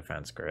bring in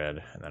Defense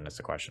Grid, and then it's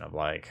a question of,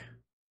 like,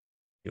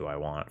 do I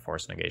want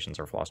Force Negations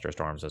or Fluster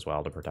Storms as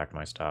well to protect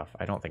my stuff?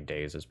 I don't think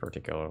Daze is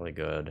particularly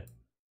good.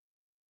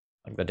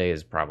 Like, the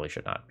Daze probably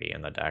should not be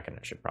in the deck, and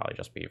it should probably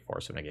just be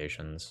Force of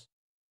Negations.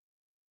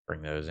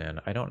 Bring those in.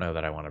 I don't know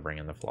that I want to bring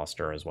in the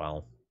Fluster as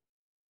well.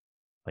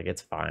 Like,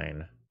 it's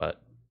fine,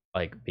 but,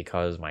 like,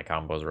 because my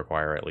combos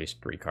require at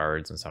least 3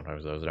 cards, and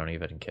sometimes those don't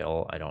even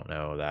kill, I don't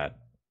know that,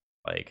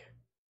 like,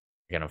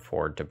 I can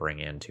afford to bring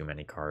in too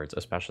many cards,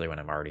 especially when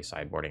I'm already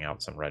sideboarding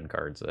out some red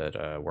cards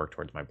that work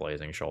towards my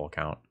Blazing Shoal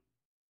account.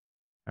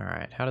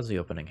 Alright, how does the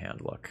opening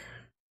hand look?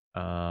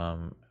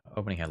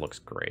 Opening hand looks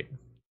great.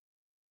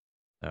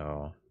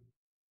 So,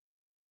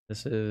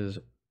 this is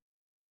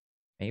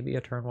maybe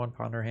a turn 1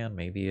 Ponder hand,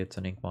 maybe it's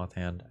an Ink Moth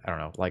hand. I don't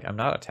know. Like, I'm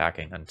not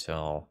attacking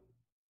until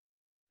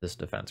this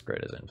Defense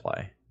Grid is in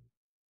play.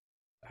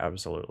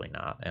 Absolutely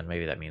not. And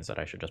maybe that means that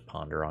I should just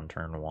Ponder on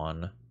turn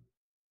 1.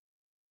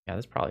 Yeah,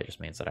 this probably just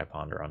means that I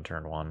Ponder on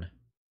turn 1.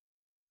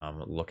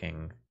 I'm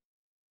looking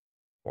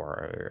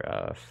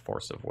for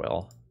Force of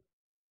Will.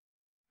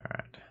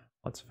 Alright,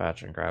 let's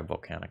fetch and grab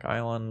Volcanic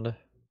Island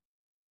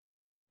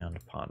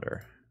and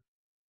Ponder.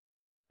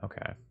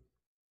 Okay.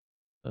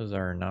 Those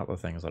are not the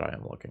things that I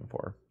am looking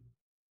for.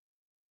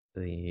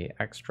 The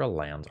extra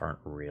lands aren't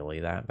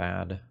really that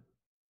bad,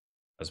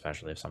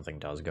 especially if something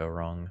does go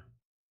wrong.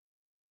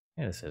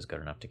 Yeah, this is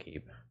good enough to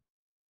keep.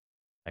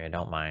 Like, I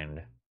don't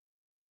mind.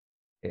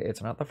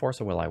 It's not the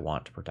Force of Will I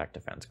want to protect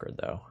Defense Grid,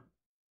 though.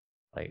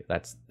 Like,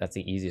 that's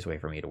the easiest way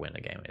for me to win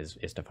the game,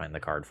 is to find the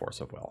card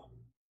Force of Will.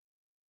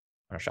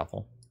 I'm gonna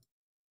shuffle.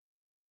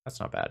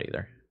 That's not bad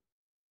either.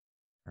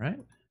 Alright.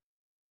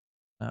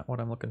 Not what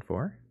I'm looking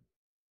for.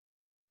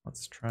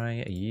 Let's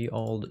try ye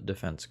old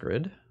defense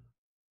grid.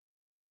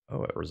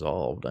 Oh, it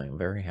resolved. I'm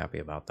very happy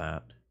about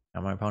that.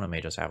 Now my opponent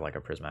may just have like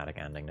a prismatic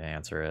ending to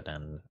answer it,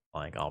 and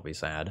like I'll be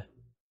sad.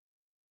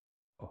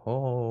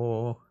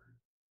 Oh,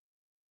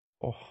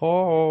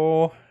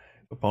 oh,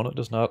 if opponent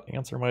does not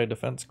answer my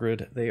defense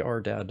grid, they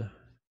are dead.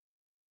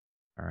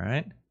 All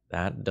right,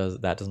 that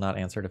does not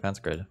answer defense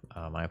grid.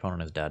 My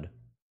opponent is dead.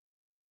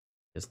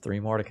 Is 3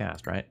 more to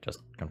cast, right?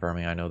 Just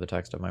confirming I know the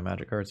text of my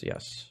magic cards.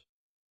 Yes.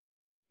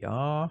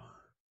 Yeah.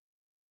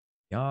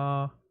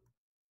 Yeah.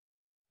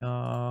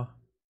 Yeah.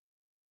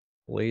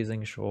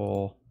 Blazing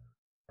Shoal.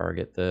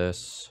 Target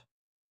this.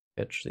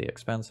 Pitch the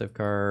expensive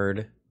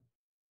card.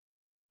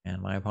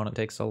 And my opponent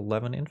takes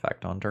 11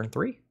 Infect on turn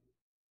 3.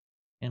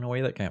 In a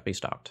way that can't be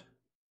stopped.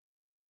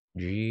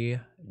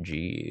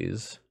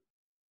 GG's.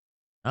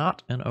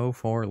 Not an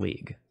 0-4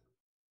 league.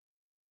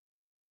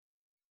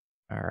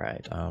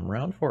 Alright,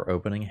 round 4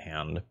 opening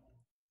hand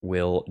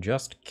will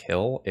just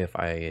kill if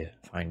I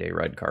find a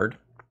red card.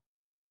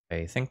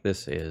 I think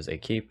this is a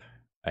keep.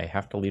 I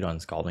have to lead on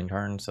Scalding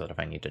Tarn so that if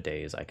I need to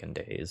daze, I can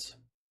daze.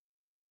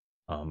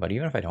 But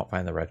even if I don't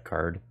find the red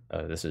card,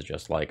 this is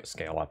just like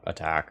scale up,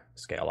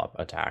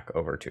 attack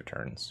over 2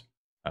 turns.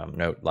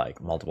 Note,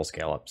 like, multiple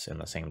scale ups in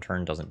the same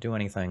turn doesn't do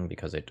anything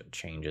because it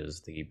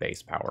changes the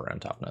base power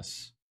and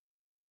toughness.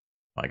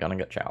 Am I gonna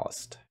get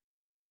chaliced?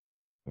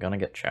 I'm gonna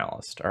get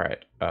chaliced.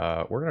 Alright,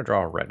 we're gonna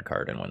draw a red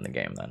card and win the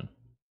game then.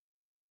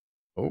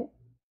 Oh,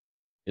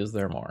 is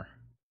there more?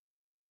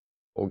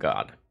 Oh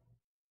god.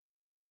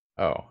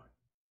 Oh.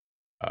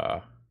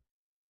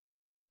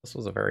 This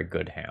was a very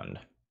good hand.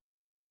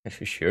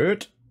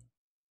 Shoot!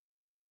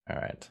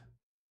 Alright.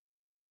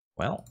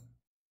 Well.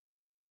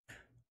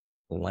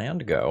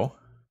 Land go.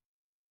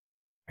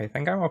 I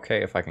think I'm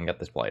okay if I can get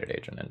this Blighted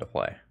Agent into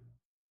play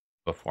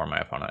before my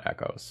opponent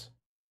echoes.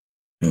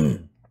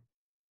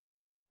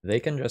 They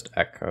can just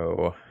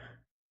echo.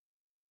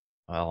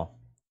 Well,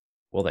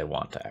 will they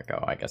want to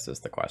echo, I guess is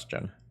the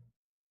question.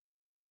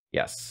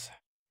 Yes.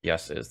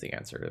 Yes is the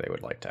answer. They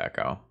would like to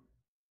echo.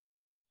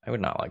 I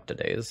would not like to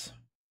daze.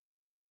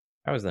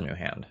 How is the new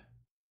hand?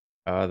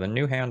 The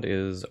new hand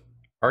is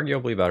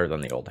arguably better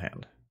than the old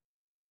hand.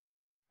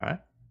 Okay.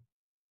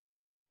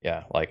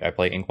 Yeah, like I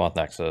play Inkmoth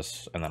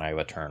Nexus, and then I have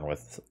a turn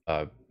with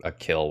a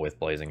kill with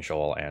Blazing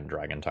Shoal and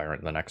Dragon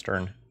Tyrant the next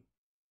turn.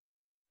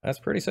 That's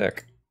pretty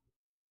sick.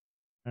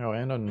 Oh,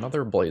 and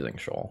another Blazing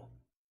Shoal.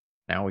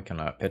 Now we can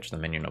pitch the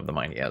Minion of the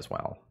Mighty as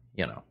well,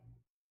 you know,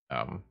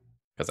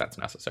 because that's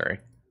necessary.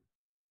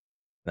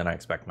 Then I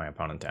expect my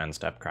opponent to end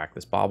step crack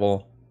this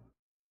bauble.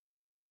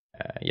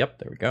 Yep,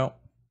 there we go.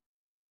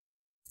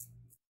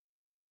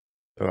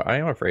 So I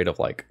am afraid of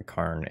like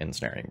Karn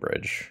Ensnaring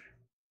Bridge.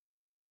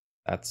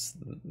 That's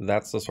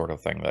the sort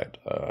of thing that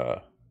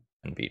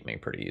can beat me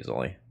pretty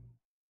easily.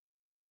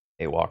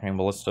 A Walking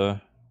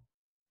Ballista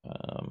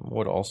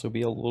would also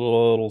be a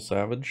little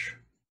savage.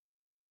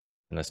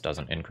 And this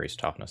doesn't increase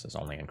toughness, this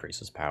only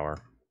increases power.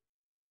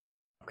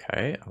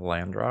 Okay, a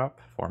land drop,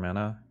 4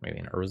 mana, maybe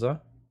an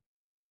Urza.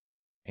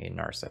 A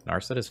Narset.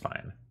 Narset is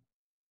fine.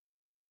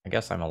 I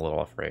guess I'm a little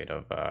afraid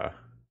of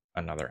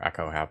another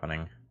Echo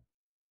happening.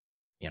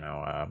 You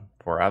know,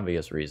 for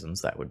obvious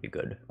reasons, that would be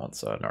good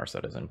once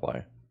Narset is in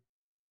play.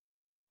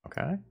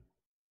 Okay.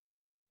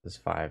 This is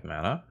 5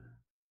 mana.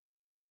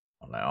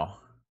 Oh no.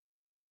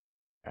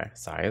 Okay,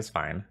 Sai is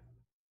fine.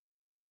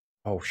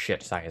 Oh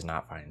shit, Sai is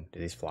not fine. Do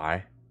these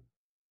fly?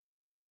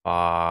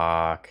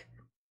 Fuck.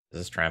 Is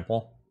this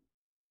trample?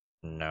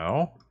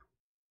 No.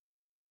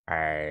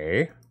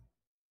 Hey.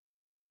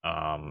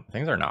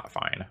 Things are not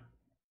fine. I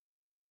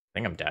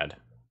think I'm dead.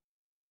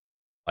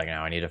 Like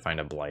now I need to find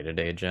a Blighted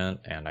Agent,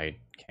 and I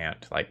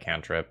can't like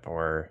cantrip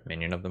or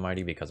Minion of the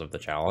Mighty because of the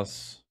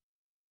Chalice.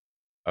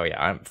 Oh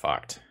yeah, I'm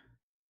fucked.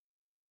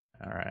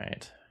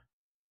 Alright.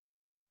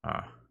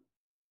 Oh,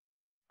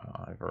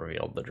 I've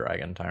revealed the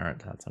Dragon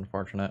Tyrant. That's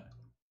unfortunate.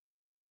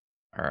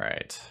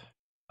 Alright.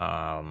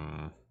 I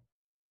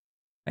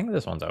think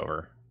this one's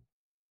over.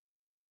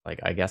 Like,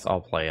 I guess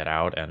I'll play it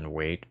out and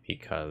wait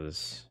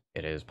because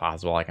it is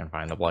possible I can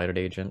find the Blighted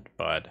Agent,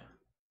 but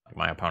like,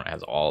 my opponent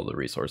has all the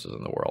resources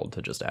in the world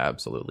to just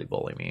absolutely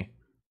bully me.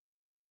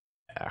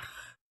 Ugh.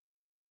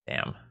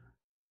 Damn.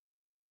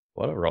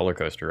 What a roller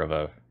coaster of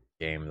a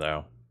game,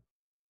 though.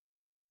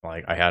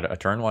 Like, I had a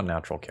turn 1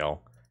 natural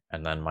kill,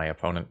 and then my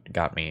opponent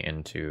got me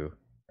into...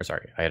 Or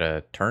sorry, I had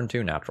a turn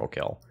 2 natural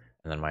kill,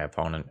 and then my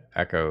opponent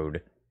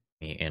echoed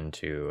me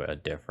into a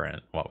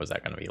different... What was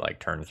that going to be? Like,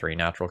 turn 3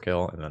 natural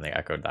kill, and then they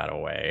echoed that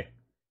away.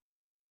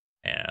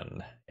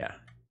 And, yeah.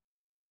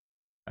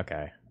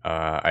 Okay.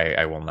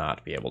 I will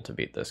not be able to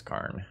beat this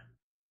Karn.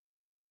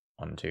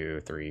 1,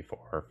 2, 3,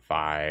 4,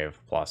 5,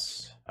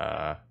 plus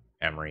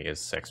Emery is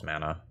 6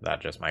 mana.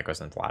 That just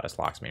Mycosynth Lattice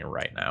locks me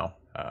right now.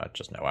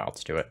 Just no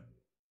outs to it.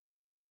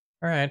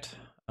 Alright.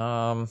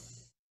 I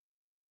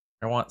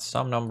want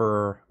some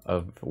number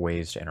of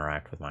ways to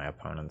interact with my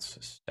opponent's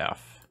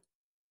stuff.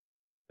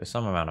 So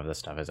some amount of this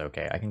stuff is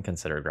okay. I can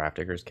consider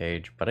Grafdigger's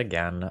Cage, but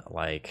again,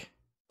 like,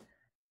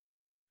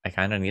 I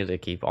kind of need to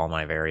keep all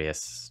my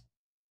various,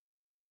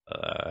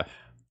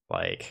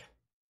 like,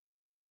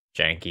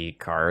 janky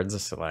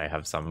cards so that I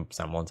have some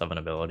semblance of an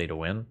ability to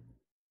win.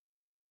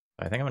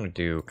 I think I'm going to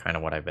do kind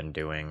of what I've been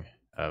doing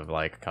of,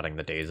 like, cutting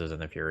the Dazes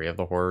and the Fury of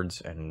the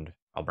Hordes, and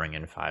I'll bring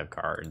in 5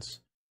 cards.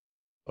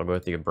 I'll go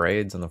with the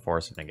Braids and the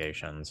Force of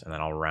Negations, and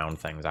then I'll round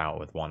things out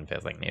with 1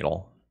 Pithing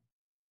Needle.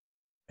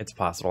 It's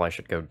possible I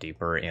should go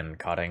deeper in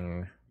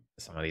cutting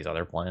some of these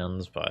other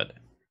plans, but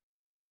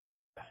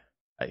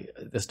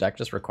this deck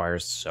just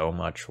requires so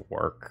much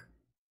work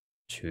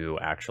to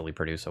actually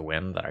produce a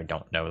win that I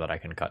don't know that I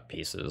can cut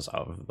pieces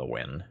of the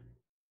win.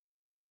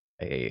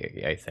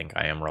 I think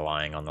I am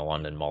relying on the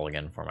London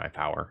Mulligan for my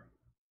power.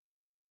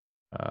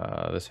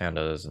 This hand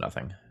does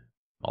nothing.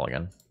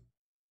 Mulligan.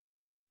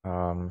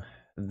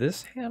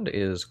 This hand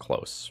is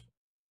close.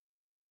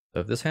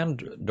 So if this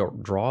hand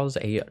draws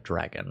a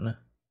dragon,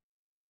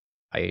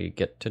 I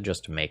get to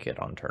just make it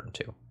on turn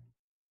 2.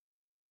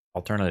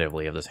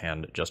 Alternatively, if this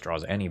hand just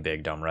draws any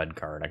big dumb red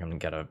card, I can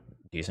get a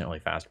decently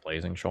fast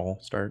Blazing Shoal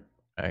start.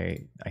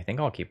 I think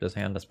I'll keep this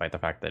hand despite the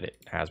fact that it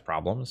has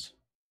problems.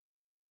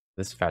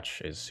 This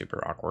fetch is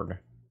super awkward.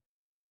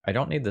 I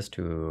don't need this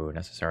to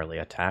necessarily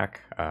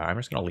attack. I'm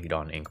just going to lead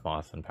on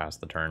Inkmoth and pass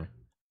the turn.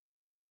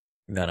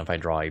 Then if I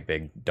draw a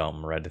big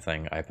dumb red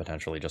thing, I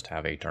potentially just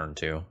have a turn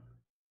 2.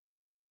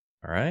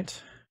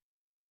 Alright.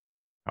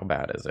 How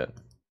bad is it?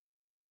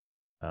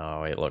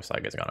 Oh, it looks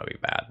like it's going to be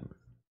bad.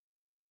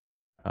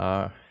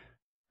 I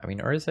mean,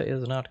 Urza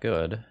is not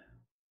good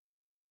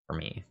for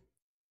me.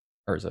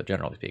 Urza,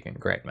 generally speaking,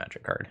 great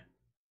magic card.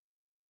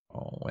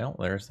 Oh, well,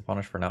 there's the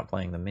punish for not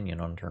playing the minion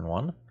on turn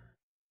 1.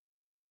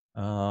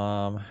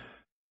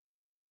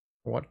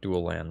 What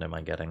dual land am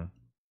I getting?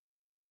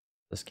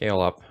 The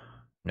scale up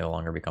no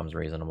longer becomes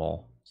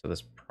reasonable, so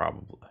this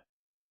probably...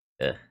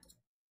 So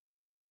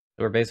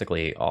we're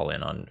basically all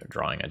in on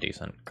drawing a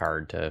decent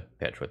card to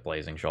pitch with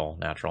Blazing Shoal,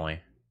 naturally.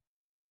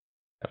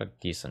 Got a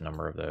decent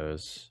number of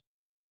those.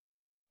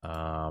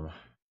 My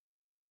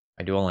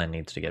dual land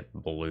needs to get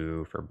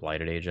blue for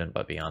Blighted Agent,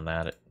 but beyond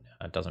that,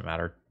 it doesn't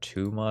matter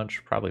too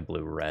much. Probably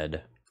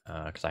blue-red,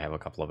 because I have a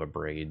couple of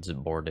Braids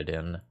boarded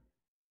in.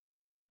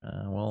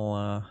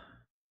 We'll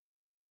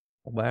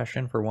bash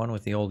in for one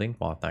with the old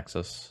Inkmoth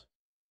Nexus.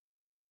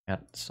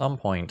 At some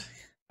point,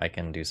 I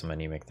can do some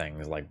anemic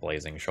things like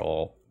Blazing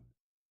Shoal,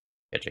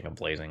 pitching a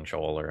Blazing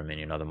Shoal or a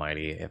Minion of the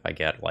Mighty if I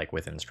get, like,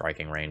 within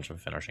striking range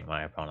of finishing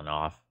my opponent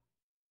off.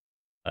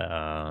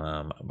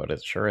 But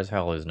it sure as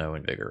hell is no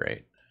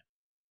Invigorate.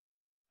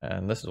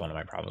 And this is one of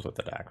my problems with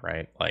the deck,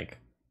 right? Like,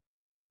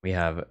 we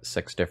have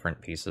 6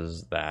 different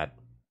pieces that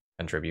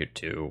contribute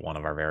to one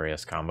of our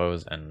various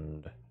combos,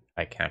 and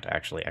I can't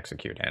actually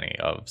execute any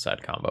of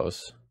said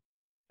combos.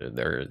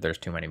 There's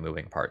too many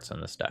moving parts in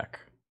this deck.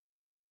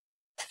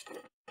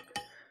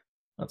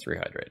 Let's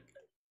rehydrate.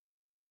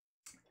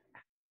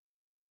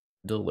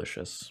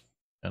 Delicious.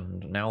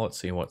 And now let's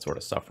see what sort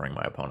of suffering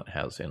my opponent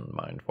has in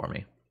mind for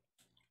me.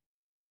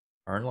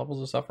 Turn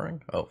levels of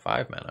suffering? Oh,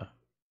 5 mana.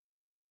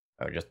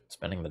 Oh, just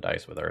spinning the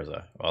dice with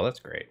Urza. Well, that's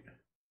great.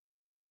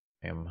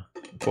 I am,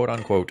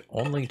 quote-unquote,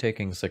 only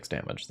taking 6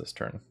 damage this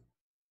turn.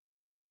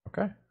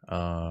 Okay.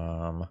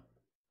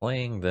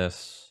 Playing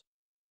this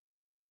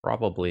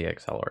probably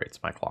accelerates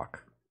my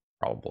clock.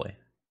 Probably.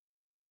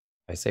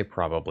 I say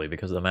probably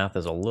because the math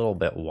is a little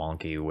bit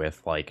wonky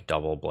with, like,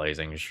 double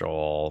Blazing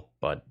Shoal,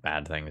 but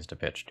bad things to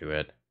pitch to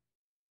it.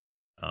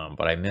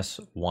 But I miss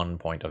 1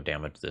 point of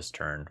damage this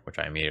turn, which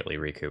I immediately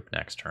recoup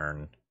next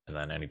turn, and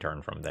then any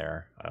turn from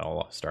there,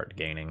 I'll start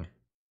gaining.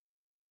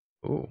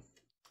 Ooh,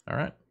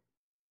 alright.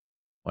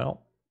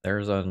 Well,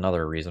 there's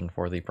another reason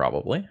for the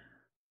probably.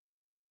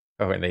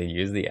 Oh, and they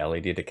use the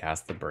LED to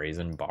cast the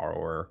Brazen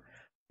Borrower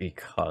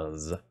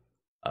because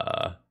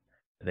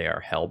they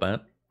are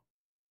hellbent.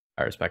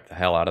 I respect the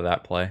hell out of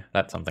that play.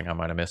 That's something I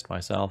might have missed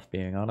myself,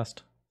 being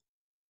honest.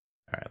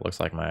 Alright, looks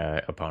like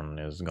my opponent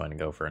is going to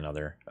go for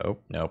another... Oh,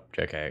 nope,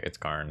 JK, it's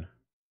Karn.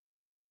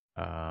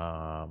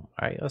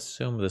 I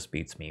assume this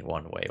beats me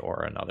one way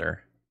or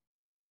another.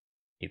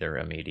 Either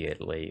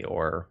immediately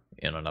or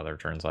in another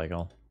turn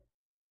cycle.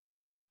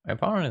 My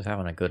opponent is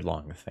having a good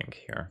long think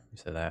here,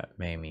 so that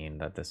may mean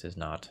that this is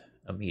not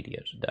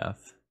immediate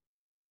death.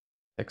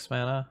 6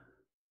 mana?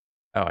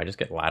 Oh, I just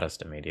get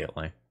latticed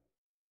immediately.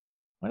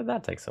 Why did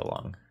that take so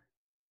long?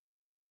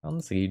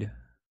 Unseed.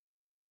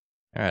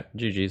 Alright,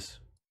 GG's.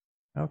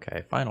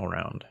 Okay, final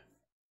round.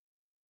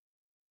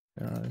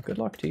 Good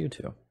luck to you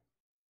two.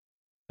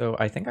 So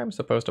I think I'm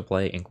supposed to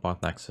play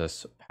Inkmoth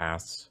Nexus,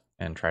 pass,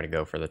 and try to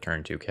go for the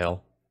turn 2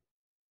 kill.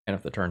 And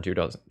if the turn 2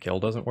 kill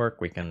doesn't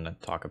work, we can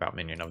talk about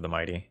Minion of the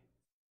Mighty.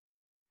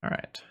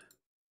 Alright.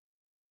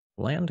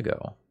 Land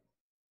go.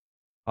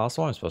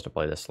 Also, I'm supposed to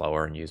play this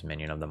slower and use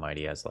Minion of the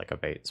Mighty as like a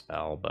bait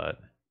spell, but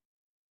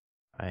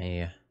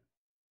I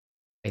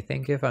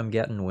think if I'm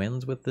getting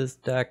wins with this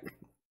deck,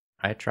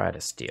 I try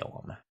to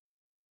steal them.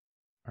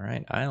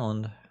 Alright,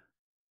 Island.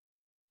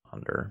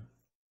 Under.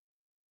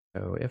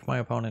 So if my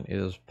opponent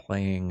is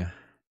playing,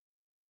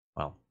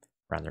 well,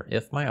 rather,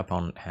 if my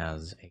opponent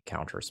has a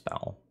counter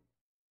spell,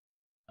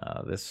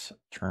 This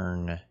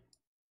turn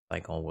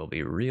cycle will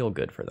be real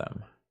good for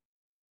them.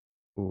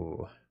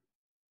 Ooh.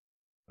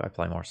 Do I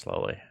play more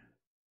slowly?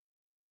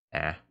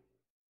 Nah.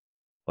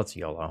 Let's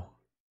YOLO.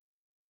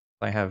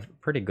 I have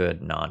pretty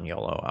good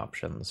non-YOLO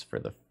options for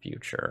the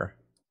future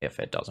if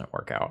it doesn't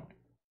work out.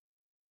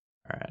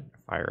 Alright,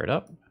 fire it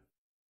up.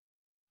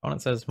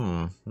 Opponent says,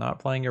 not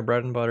playing your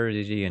bread and butter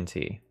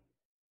GG&T.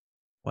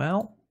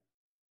 Well,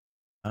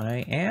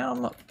 I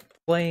am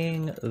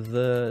playing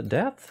the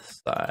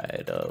death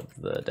side of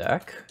the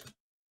deck.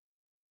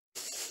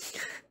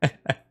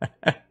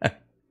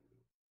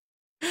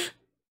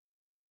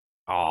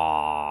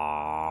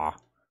 Aww.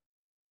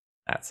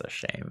 That's a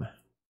shame.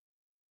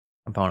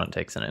 Opponent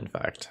takes an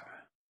infect.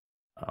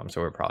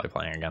 So we're probably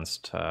playing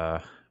against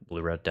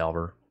blue-red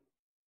Delver.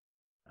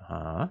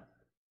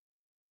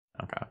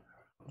 Okay.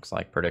 Looks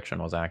like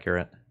prediction was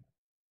accurate.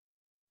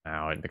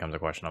 Now it becomes a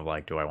question of,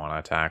 like, do I want to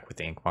attack with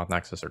the Inkmoth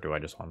Nexus, or do I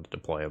just want to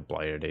deploy a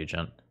Blighted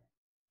Agent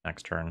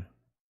next turn?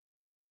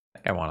 I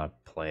think I want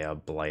to play a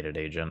Blighted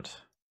Agent.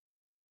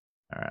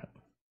 Alright.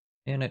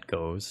 In it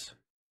goes.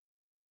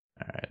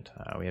 Alright,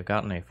 we have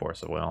gotten a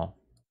Force of Will.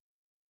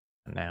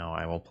 And now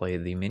I will play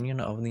the Minion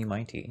of the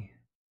Mighty.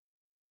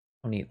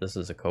 Oh neat, this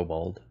is a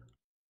Kobold.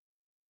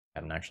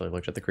 Haven't actually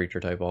looked at the creature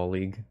type all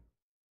league.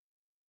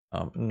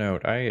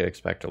 Note, I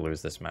expect to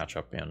lose this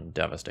matchup in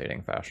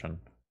devastating fashion.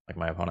 Like,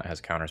 my opponent has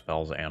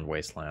counterspells and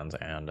wastelands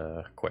and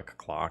a quick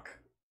clock.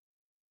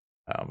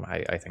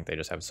 I think they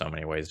just have so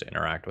many ways to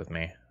interact with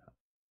me.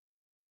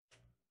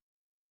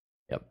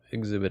 Yep,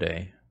 Exhibit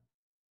A.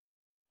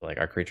 Like,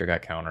 our creature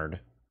got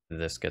countered,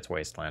 this gets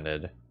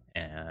wastelanded,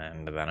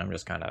 and then I'm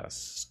just kind of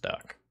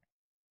stuck.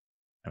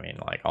 I mean,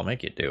 like, I'll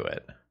make you do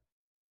it.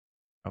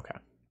 Okay.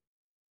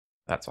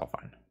 That's all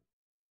fine.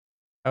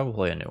 I will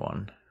play a new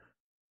one.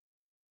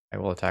 I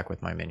will attack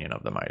with my Minion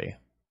of the Mighty.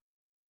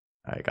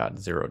 I got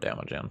 0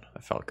 damage in.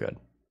 That felt good.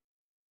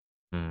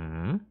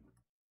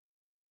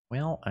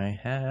 Well, I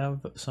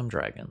have some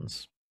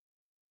dragons.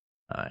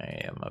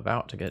 I am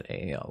about to get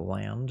a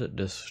land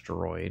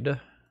destroyed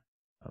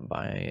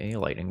by a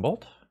lightning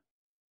bolt.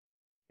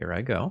 Here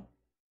I go.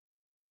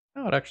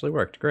 Oh, it actually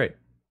worked. Great.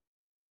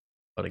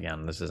 But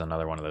again, this is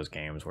another one of those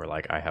games where,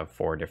 like, I have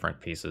 4 different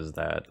pieces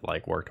that,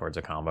 like, work towards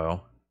a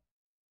combo.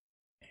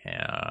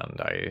 And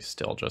I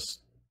still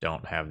just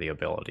don't have the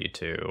ability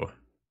to,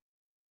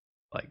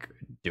 like,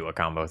 do a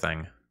combo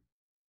thing.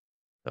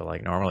 So,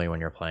 like, normally when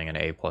you're playing an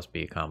A plus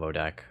B combo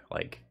deck,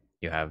 like,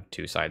 you have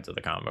 2 sides of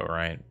the combo,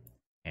 right?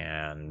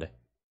 And,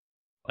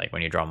 like,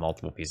 when you draw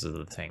multiple pieces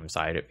of the same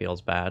side, it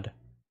feels bad.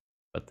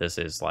 But this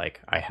is,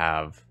 like, I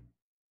have,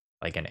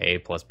 like, an A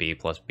plus B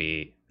plus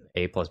B,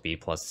 A plus B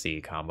plus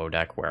C combo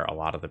deck where a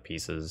lot of the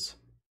pieces,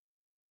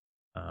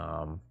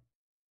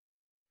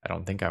 I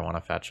don't think I want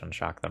to fetch and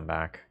shock them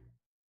back,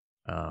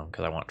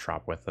 because I want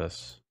Trop with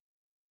this.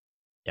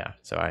 Yeah,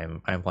 so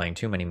I'm playing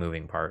too many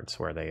moving parts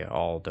where they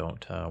all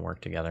don't work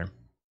together.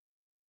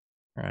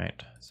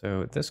 Alright,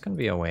 so this can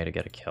be a way to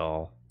get a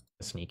kill,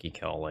 a sneaky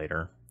kill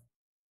later.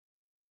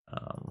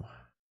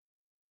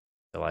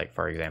 So, like,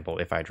 for example,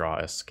 if I draw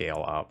a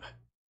scale up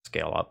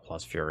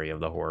plus Fury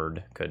of the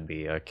Horde could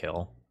be a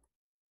kill.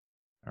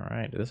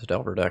 Alright, this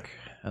Delver deck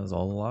has a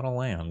lot of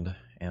land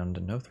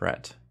and no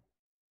threat.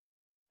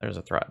 There's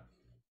a threat.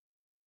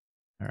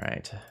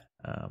 Alright,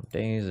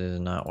 Daze is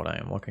not what I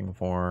am looking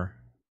for.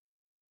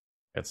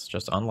 It's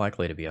just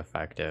unlikely to be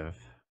effective,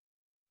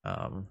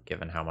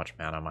 given how much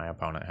mana my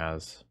opponent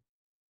has.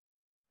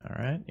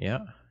 Alright,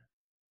 yeah.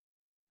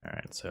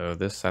 Alright, so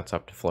this sets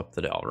up to flip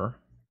the Delver.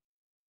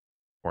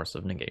 Force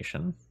of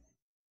Negation.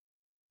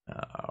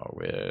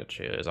 Which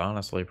is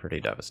honestly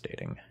pretty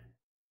devastating.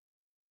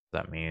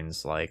 That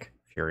means, like,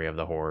 Fury of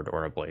the Horde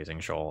or a Blazing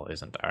Shoal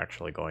isn't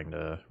actually going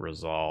to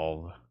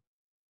resolve.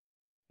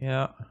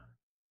 Yeah.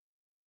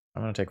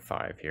 I'm gonna take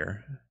 5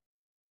 here.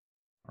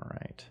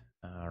 Alright.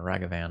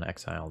 Ragavan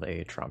exiled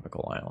a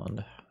tropical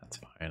island. That's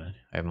fine.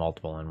 I have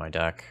multiple in my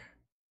deck.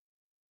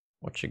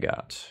 What you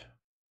got?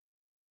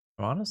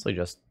 I'm honestly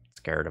just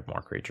scared of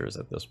more creatures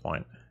at this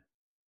point.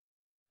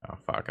 Oh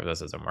fuck, if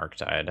this is a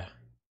Murktide,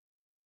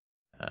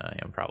 I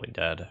am probably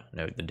dead.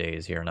 Note the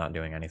days here not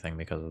doing anything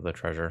because of the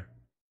treasure.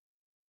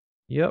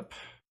 Yep.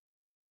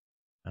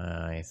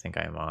 I think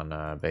I'm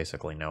on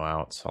basically no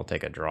outs. I'll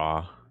take a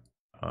draw.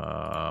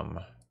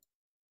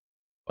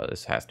 But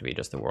this has to be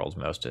just the world's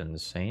most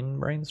insane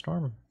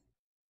brainstorm.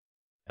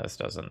 This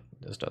doesn't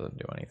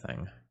do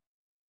anything.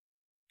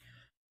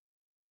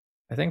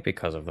 I think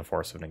because of the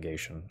Force of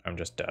Negation, I'm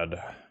just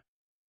dead.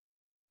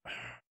 I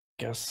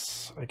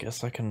guess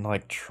I can,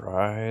 like,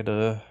 try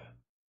to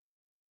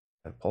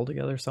pull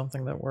together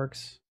something that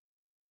works.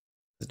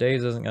 This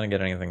Daze isn't gonna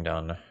get anything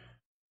done.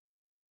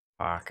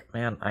 Fuck,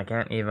 man, I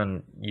can't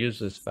even use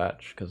this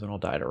fetch because then I'll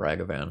die to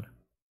Ragavan.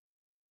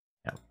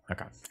 Yeah,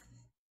 okay.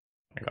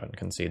 I'll go ahead and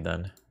concede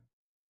then.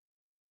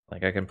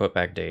 Like, I can put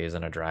back Daze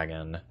and a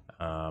dragon,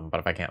 but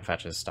if I can't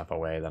fetch his stuff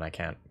away, then I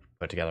can't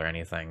put together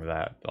anything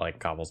that, like,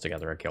 cobbles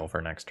together a kill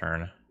for next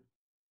turn.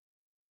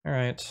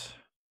 Alright.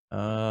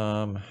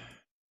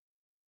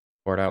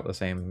 board out the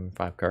same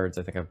 5 cards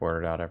I think I've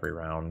boarded out every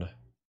round.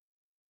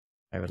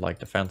 I would like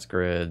defense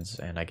grids,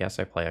 and I guess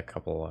I play a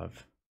couple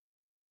of...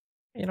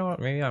 You know what,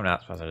 maybe I'm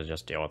not supposed to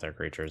just deal with their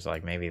creatures.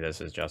 Like, maybe this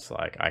is just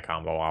like, I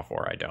combo off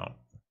or I don't.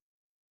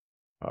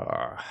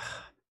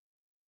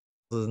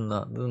 This is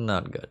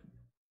not good.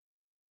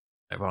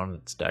 My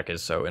opponent's deck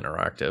is so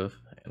interactive,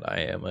 and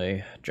I am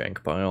a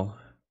jank pile.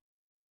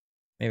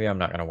 Maybe I'm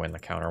not going to win the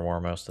counter war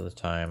most of the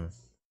time.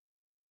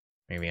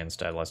 Maybe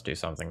instead let's do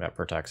something that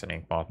protects an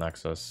Inkmoth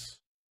Nexus.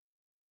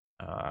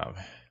 Yeah,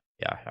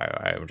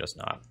 I'm just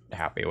not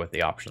happy with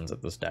the options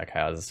that this deck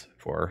has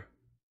for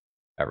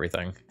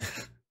everything.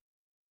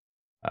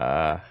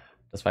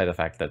 Despite the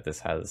fact that this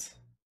has...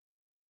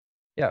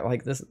 Yeah,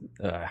 like this...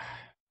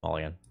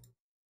 Mulligan.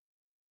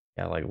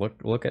 Yeah, like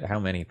look at how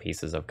many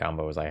pieces of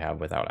combos I have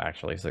without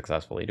actually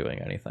successfully doing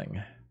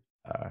anything.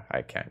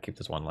 I can't keep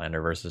this one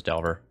lander versus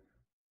Delver.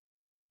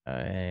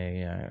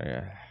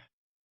 Yeah.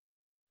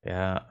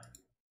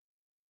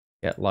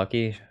 Get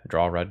lucky,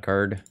 draw a red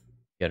card,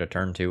 get a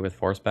turn 2 with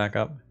force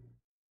backup.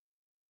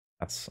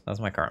 That's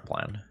my current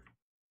plan.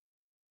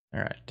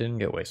 Alright, didn't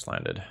get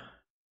wastelanded.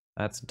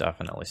 That's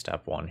definitely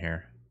step 1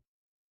 here.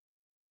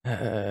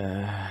 Okay.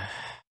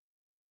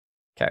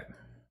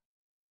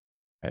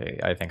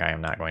 I think I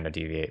am not going to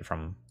deviate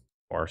from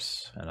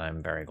force, and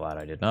I'm very glad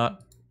I did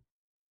not.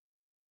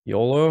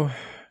 YOLO.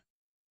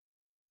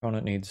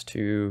 Opponent needs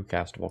 2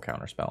 castable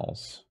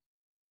counterspells.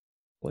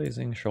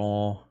 Blazing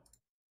Shoal,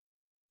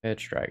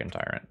 Pitch, Dragon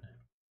Tyrant.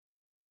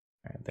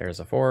 Alright, there's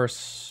a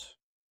force.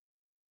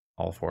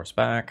 All force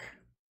back.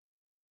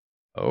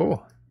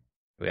 Oh,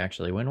 we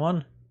actually win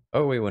one?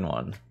 Oh, we win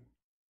one.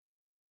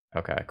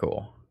 Okay,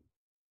 cool.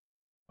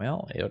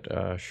 Well,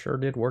 it sure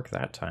did work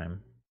that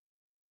time.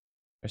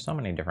 There's so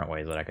many different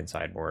ways that I could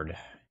sideboard.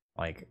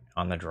 Like,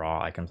 on the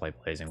draw, I can play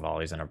Blazing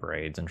Volleys and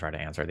Abrades and try to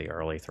answer the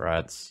early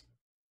threats.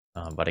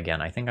 But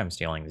again, I think I'm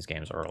stealing these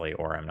games early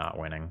or I'm not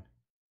winning.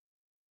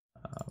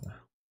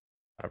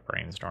 A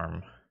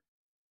brainstorm.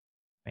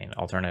 I mean,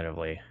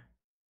 alternatively,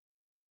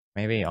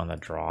 maybe on the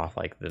draw,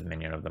 like the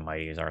Minion of the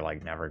Mighties are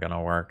like never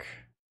gonna work.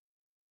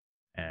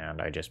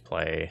 And I just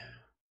play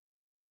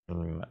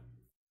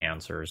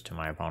answers to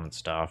my opponent's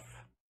stuff.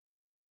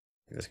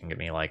 This can get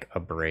me like a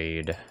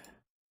braid,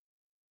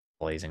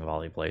 blazing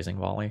volley,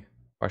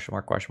 question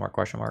mark, question mark,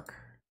 question mark.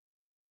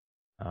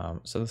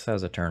 So this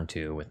has a turn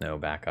 2 with no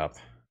backup.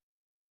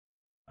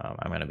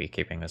 I'm going to be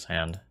keeping this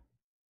hand.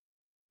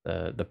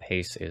 The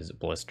pace is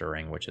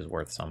blistering, which is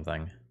worth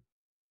something.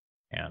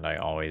 And I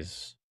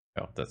always...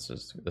 Oh, this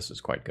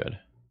is quite good.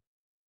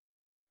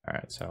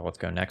 Alright, so let's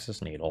go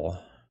Nexus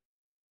Needle.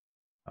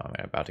 I'm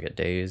about to get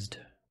dazed.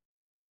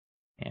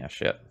 Yeah,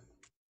 shit.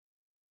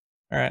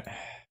 Alright.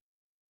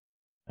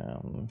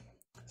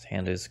 This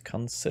hand is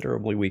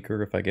considerably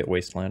weaker if I get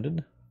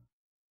wastelanded.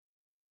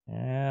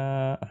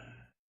 Yeah.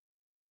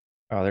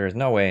 Oh, there is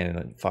no way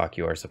in fuck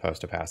you are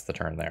supposed to pass the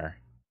turn there.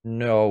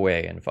 No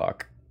way in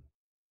fuck.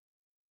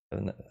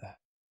 And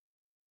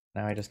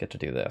now I just get to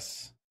do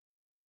this.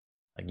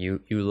 Like,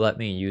 you let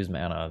me use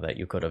mana that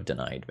you could have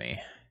denied me.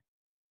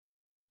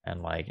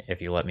 And like,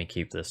 if you let me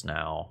keep this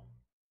now,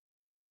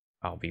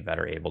 I'll be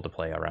better able to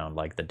play around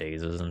like the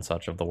dazes and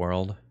such of the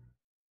world.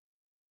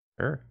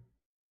 Sure.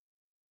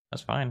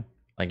 That's fine.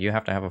 Like, you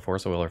have to have a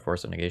Force of Will or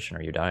Force of Negation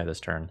or you die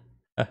this turn.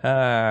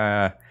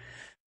 Haha.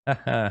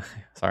 Haha.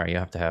 Sorry, you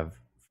have to have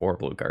 4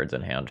 blue cards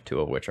in hand, 2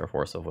 of which are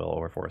Force of Will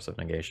or Force of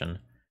Negation.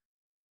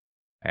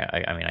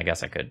 I mean, I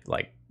guess I could,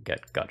 like,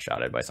 get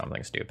gut-shotted by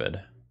something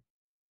stupid.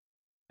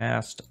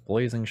 Cast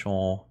Blazing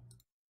Shoal.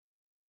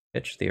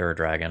 Pitch the Ur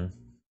Dragon.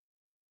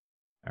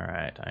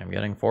 Alright, I'm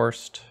getting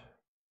forced.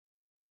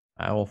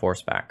 I will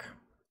force back.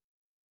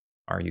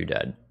 Are you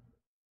dead?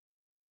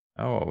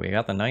 Oh, we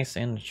got the nice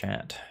in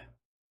chat.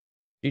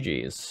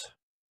 GG's.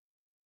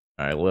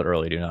 I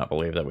literally do not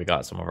believe that we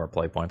got some of our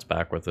play points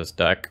back with this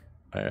deck.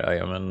 I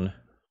am in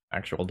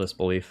actual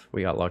disbelief.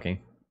 We got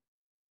lucky.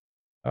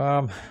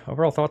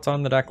 Overall thoughts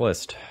on the deck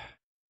list.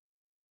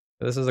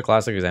 This is a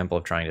classic example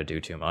of trying to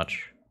do too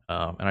much.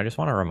 And I just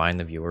want to remind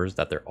the viewers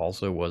that there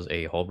also was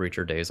a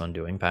Hullbreacher Days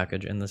Undoing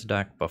package in this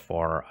deck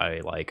before I,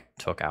 like,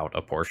 took out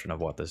a portion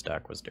of what this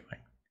deck was doing.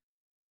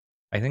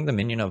 I think the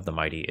Minion of the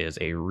Mighty is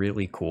a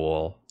really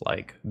cool,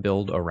 like,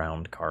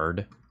 build-around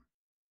card,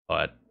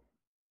 but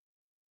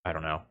I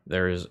don't know.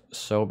 There's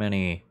so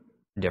many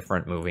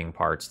different moving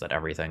parts that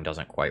everything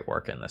doesn't quite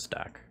work in this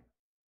deck,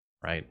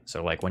 right?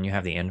 So, like, when you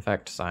have the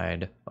Infect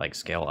side, like,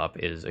 Scale Up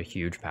is a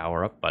huge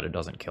power-up, but it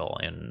doesn't kill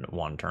in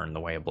one turn the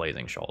way a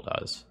Blazing Shoal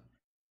does.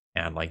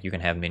 And, like, you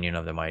can have Minion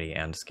of the Mighty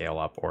and Scale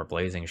Up or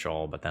Blazing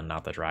Shoal, but then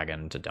not the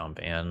dragon to dump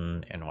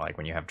in. And, like,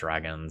 when you have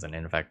dragons and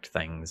Infect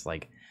things,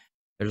 like,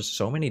 there's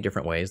so many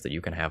different ways that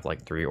you can have,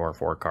 like, 3 or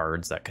 4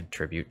 cards that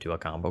contribute to a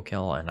combo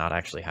kill and not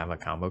actually have a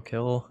combo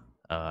kill.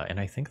 And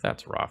I think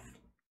that's rough.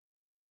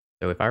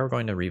 So if I were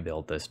going to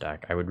rebuild this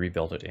deck, I would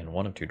rebuild it in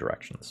one of 2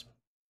 directions.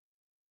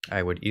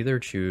 I would either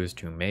choose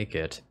to make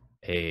it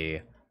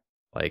a...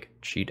 like,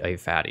 cheat a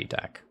fatty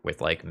deck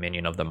with, like,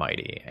 Minion of the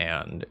Mighty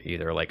and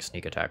either, like,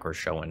 Sneak Attack or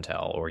Show and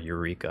Tell or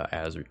Eureka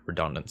as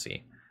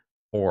redundancy.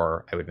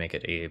 or I would make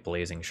it a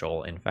Blazing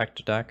Shoal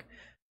Infect deck.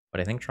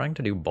 But I think trying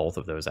to do both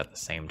of those at the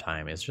same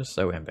time is just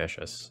so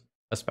ambitious,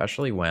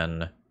 especially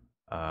when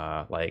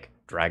like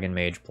Dragon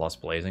Mage plus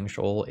Blazing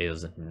Shoal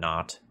is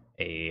not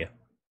a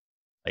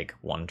like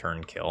one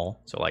turn kill.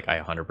 So like I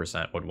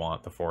 100% would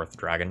want the 4th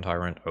Dragon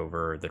Tyrant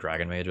over the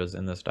Dragon Mages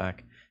in this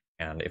deck.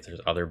 And if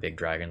there's other big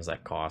dragons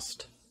that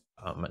cost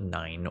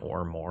 9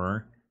 or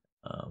more,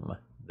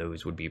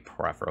 those would be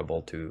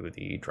preferable to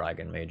the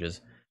Dragon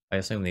Mages. I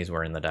assume these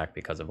were in the deck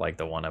because of like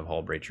the 1 of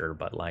Hull Breacher,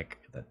 but like,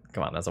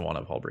 come on, that's a 1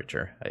 of Hull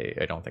Breacher.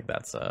 I don't think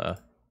that's a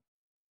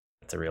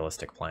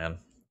realistic plan.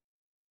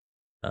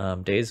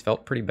 Days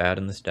felt pretty bad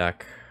in this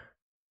deck.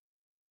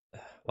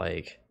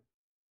 Like,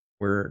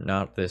 we're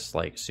not this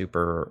like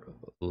super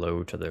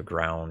low to the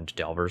ground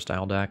Delver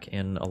style deck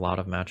in a lot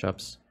of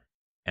matchups,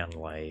 and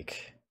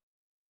like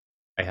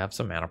I have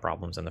some mana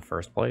problems in the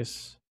first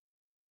place,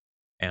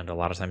 and a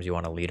lot of times you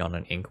want to lead on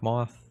an Ink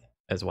Moth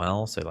as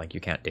well, so like you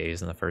can't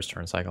Daze in the first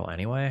turn cycle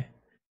anyway.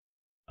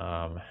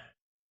 I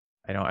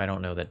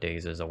don't know that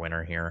Daze is a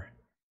winner here.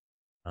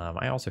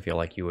 I also feel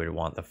like you would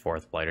want the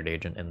 4th Blighted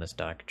Agent in this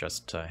deck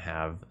just to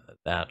have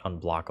that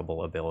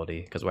unblockable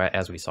ability, because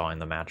as we saw in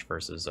the match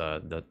versus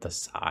the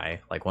Psy,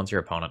 like once your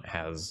opponent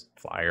has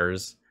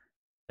flyers,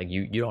 like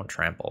you don't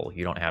trample,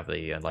 you don't have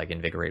the like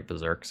Invigorate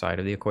Berserk side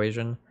of the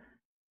equation.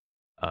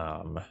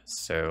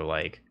 So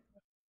like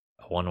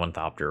a 1/1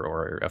 Thopter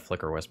or a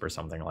Flicker Wisp or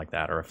something like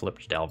that, or a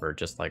Flipped Delver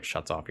just like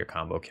shuts off your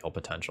combo kill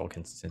potential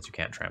since you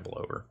can't trample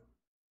over.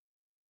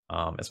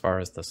 As far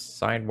as the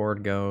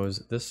sideboard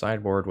goes, this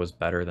sideboard was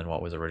better than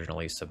what was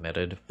originally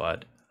submitted,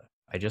 but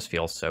I just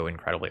feel so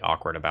incredibly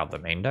awkward about the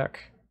main deck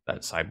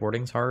that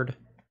sideboarding's hard.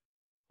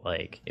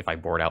 Like, if I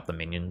board out the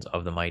minions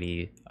of the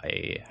Mighty,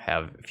 I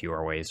have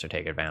fewer ways to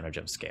take advantage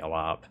of Scale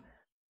Up.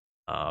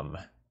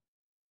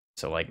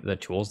 So, like, the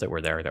tools that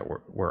were there that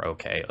were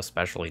okay,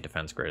 especially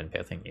Defense Grid and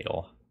Pithing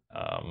Needle.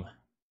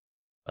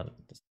 But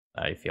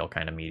I feel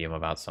kind of medium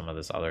about some of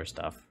this other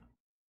stuff.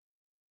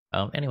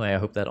 Anyway, I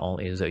hope that all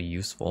is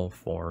useful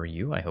for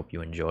you. I hope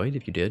you enjoyed.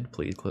 If you did,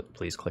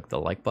 please click the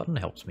like button.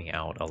 It helps me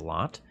out a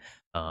lot.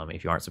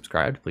 If you aren't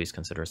subscribed, please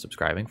consider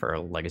subscribing for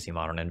Legacy,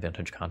 Modern, and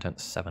Vintage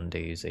content 7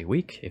 days a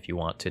week. If you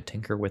want to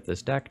tinker with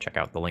this deck, check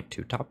out the link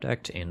to Top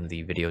Decked in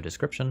the video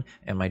description,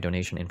 and my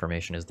donation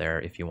information is there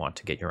if you want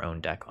to get your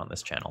own deck on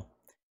this channel.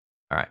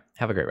 Alright,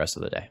 have a great rest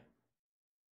of the day.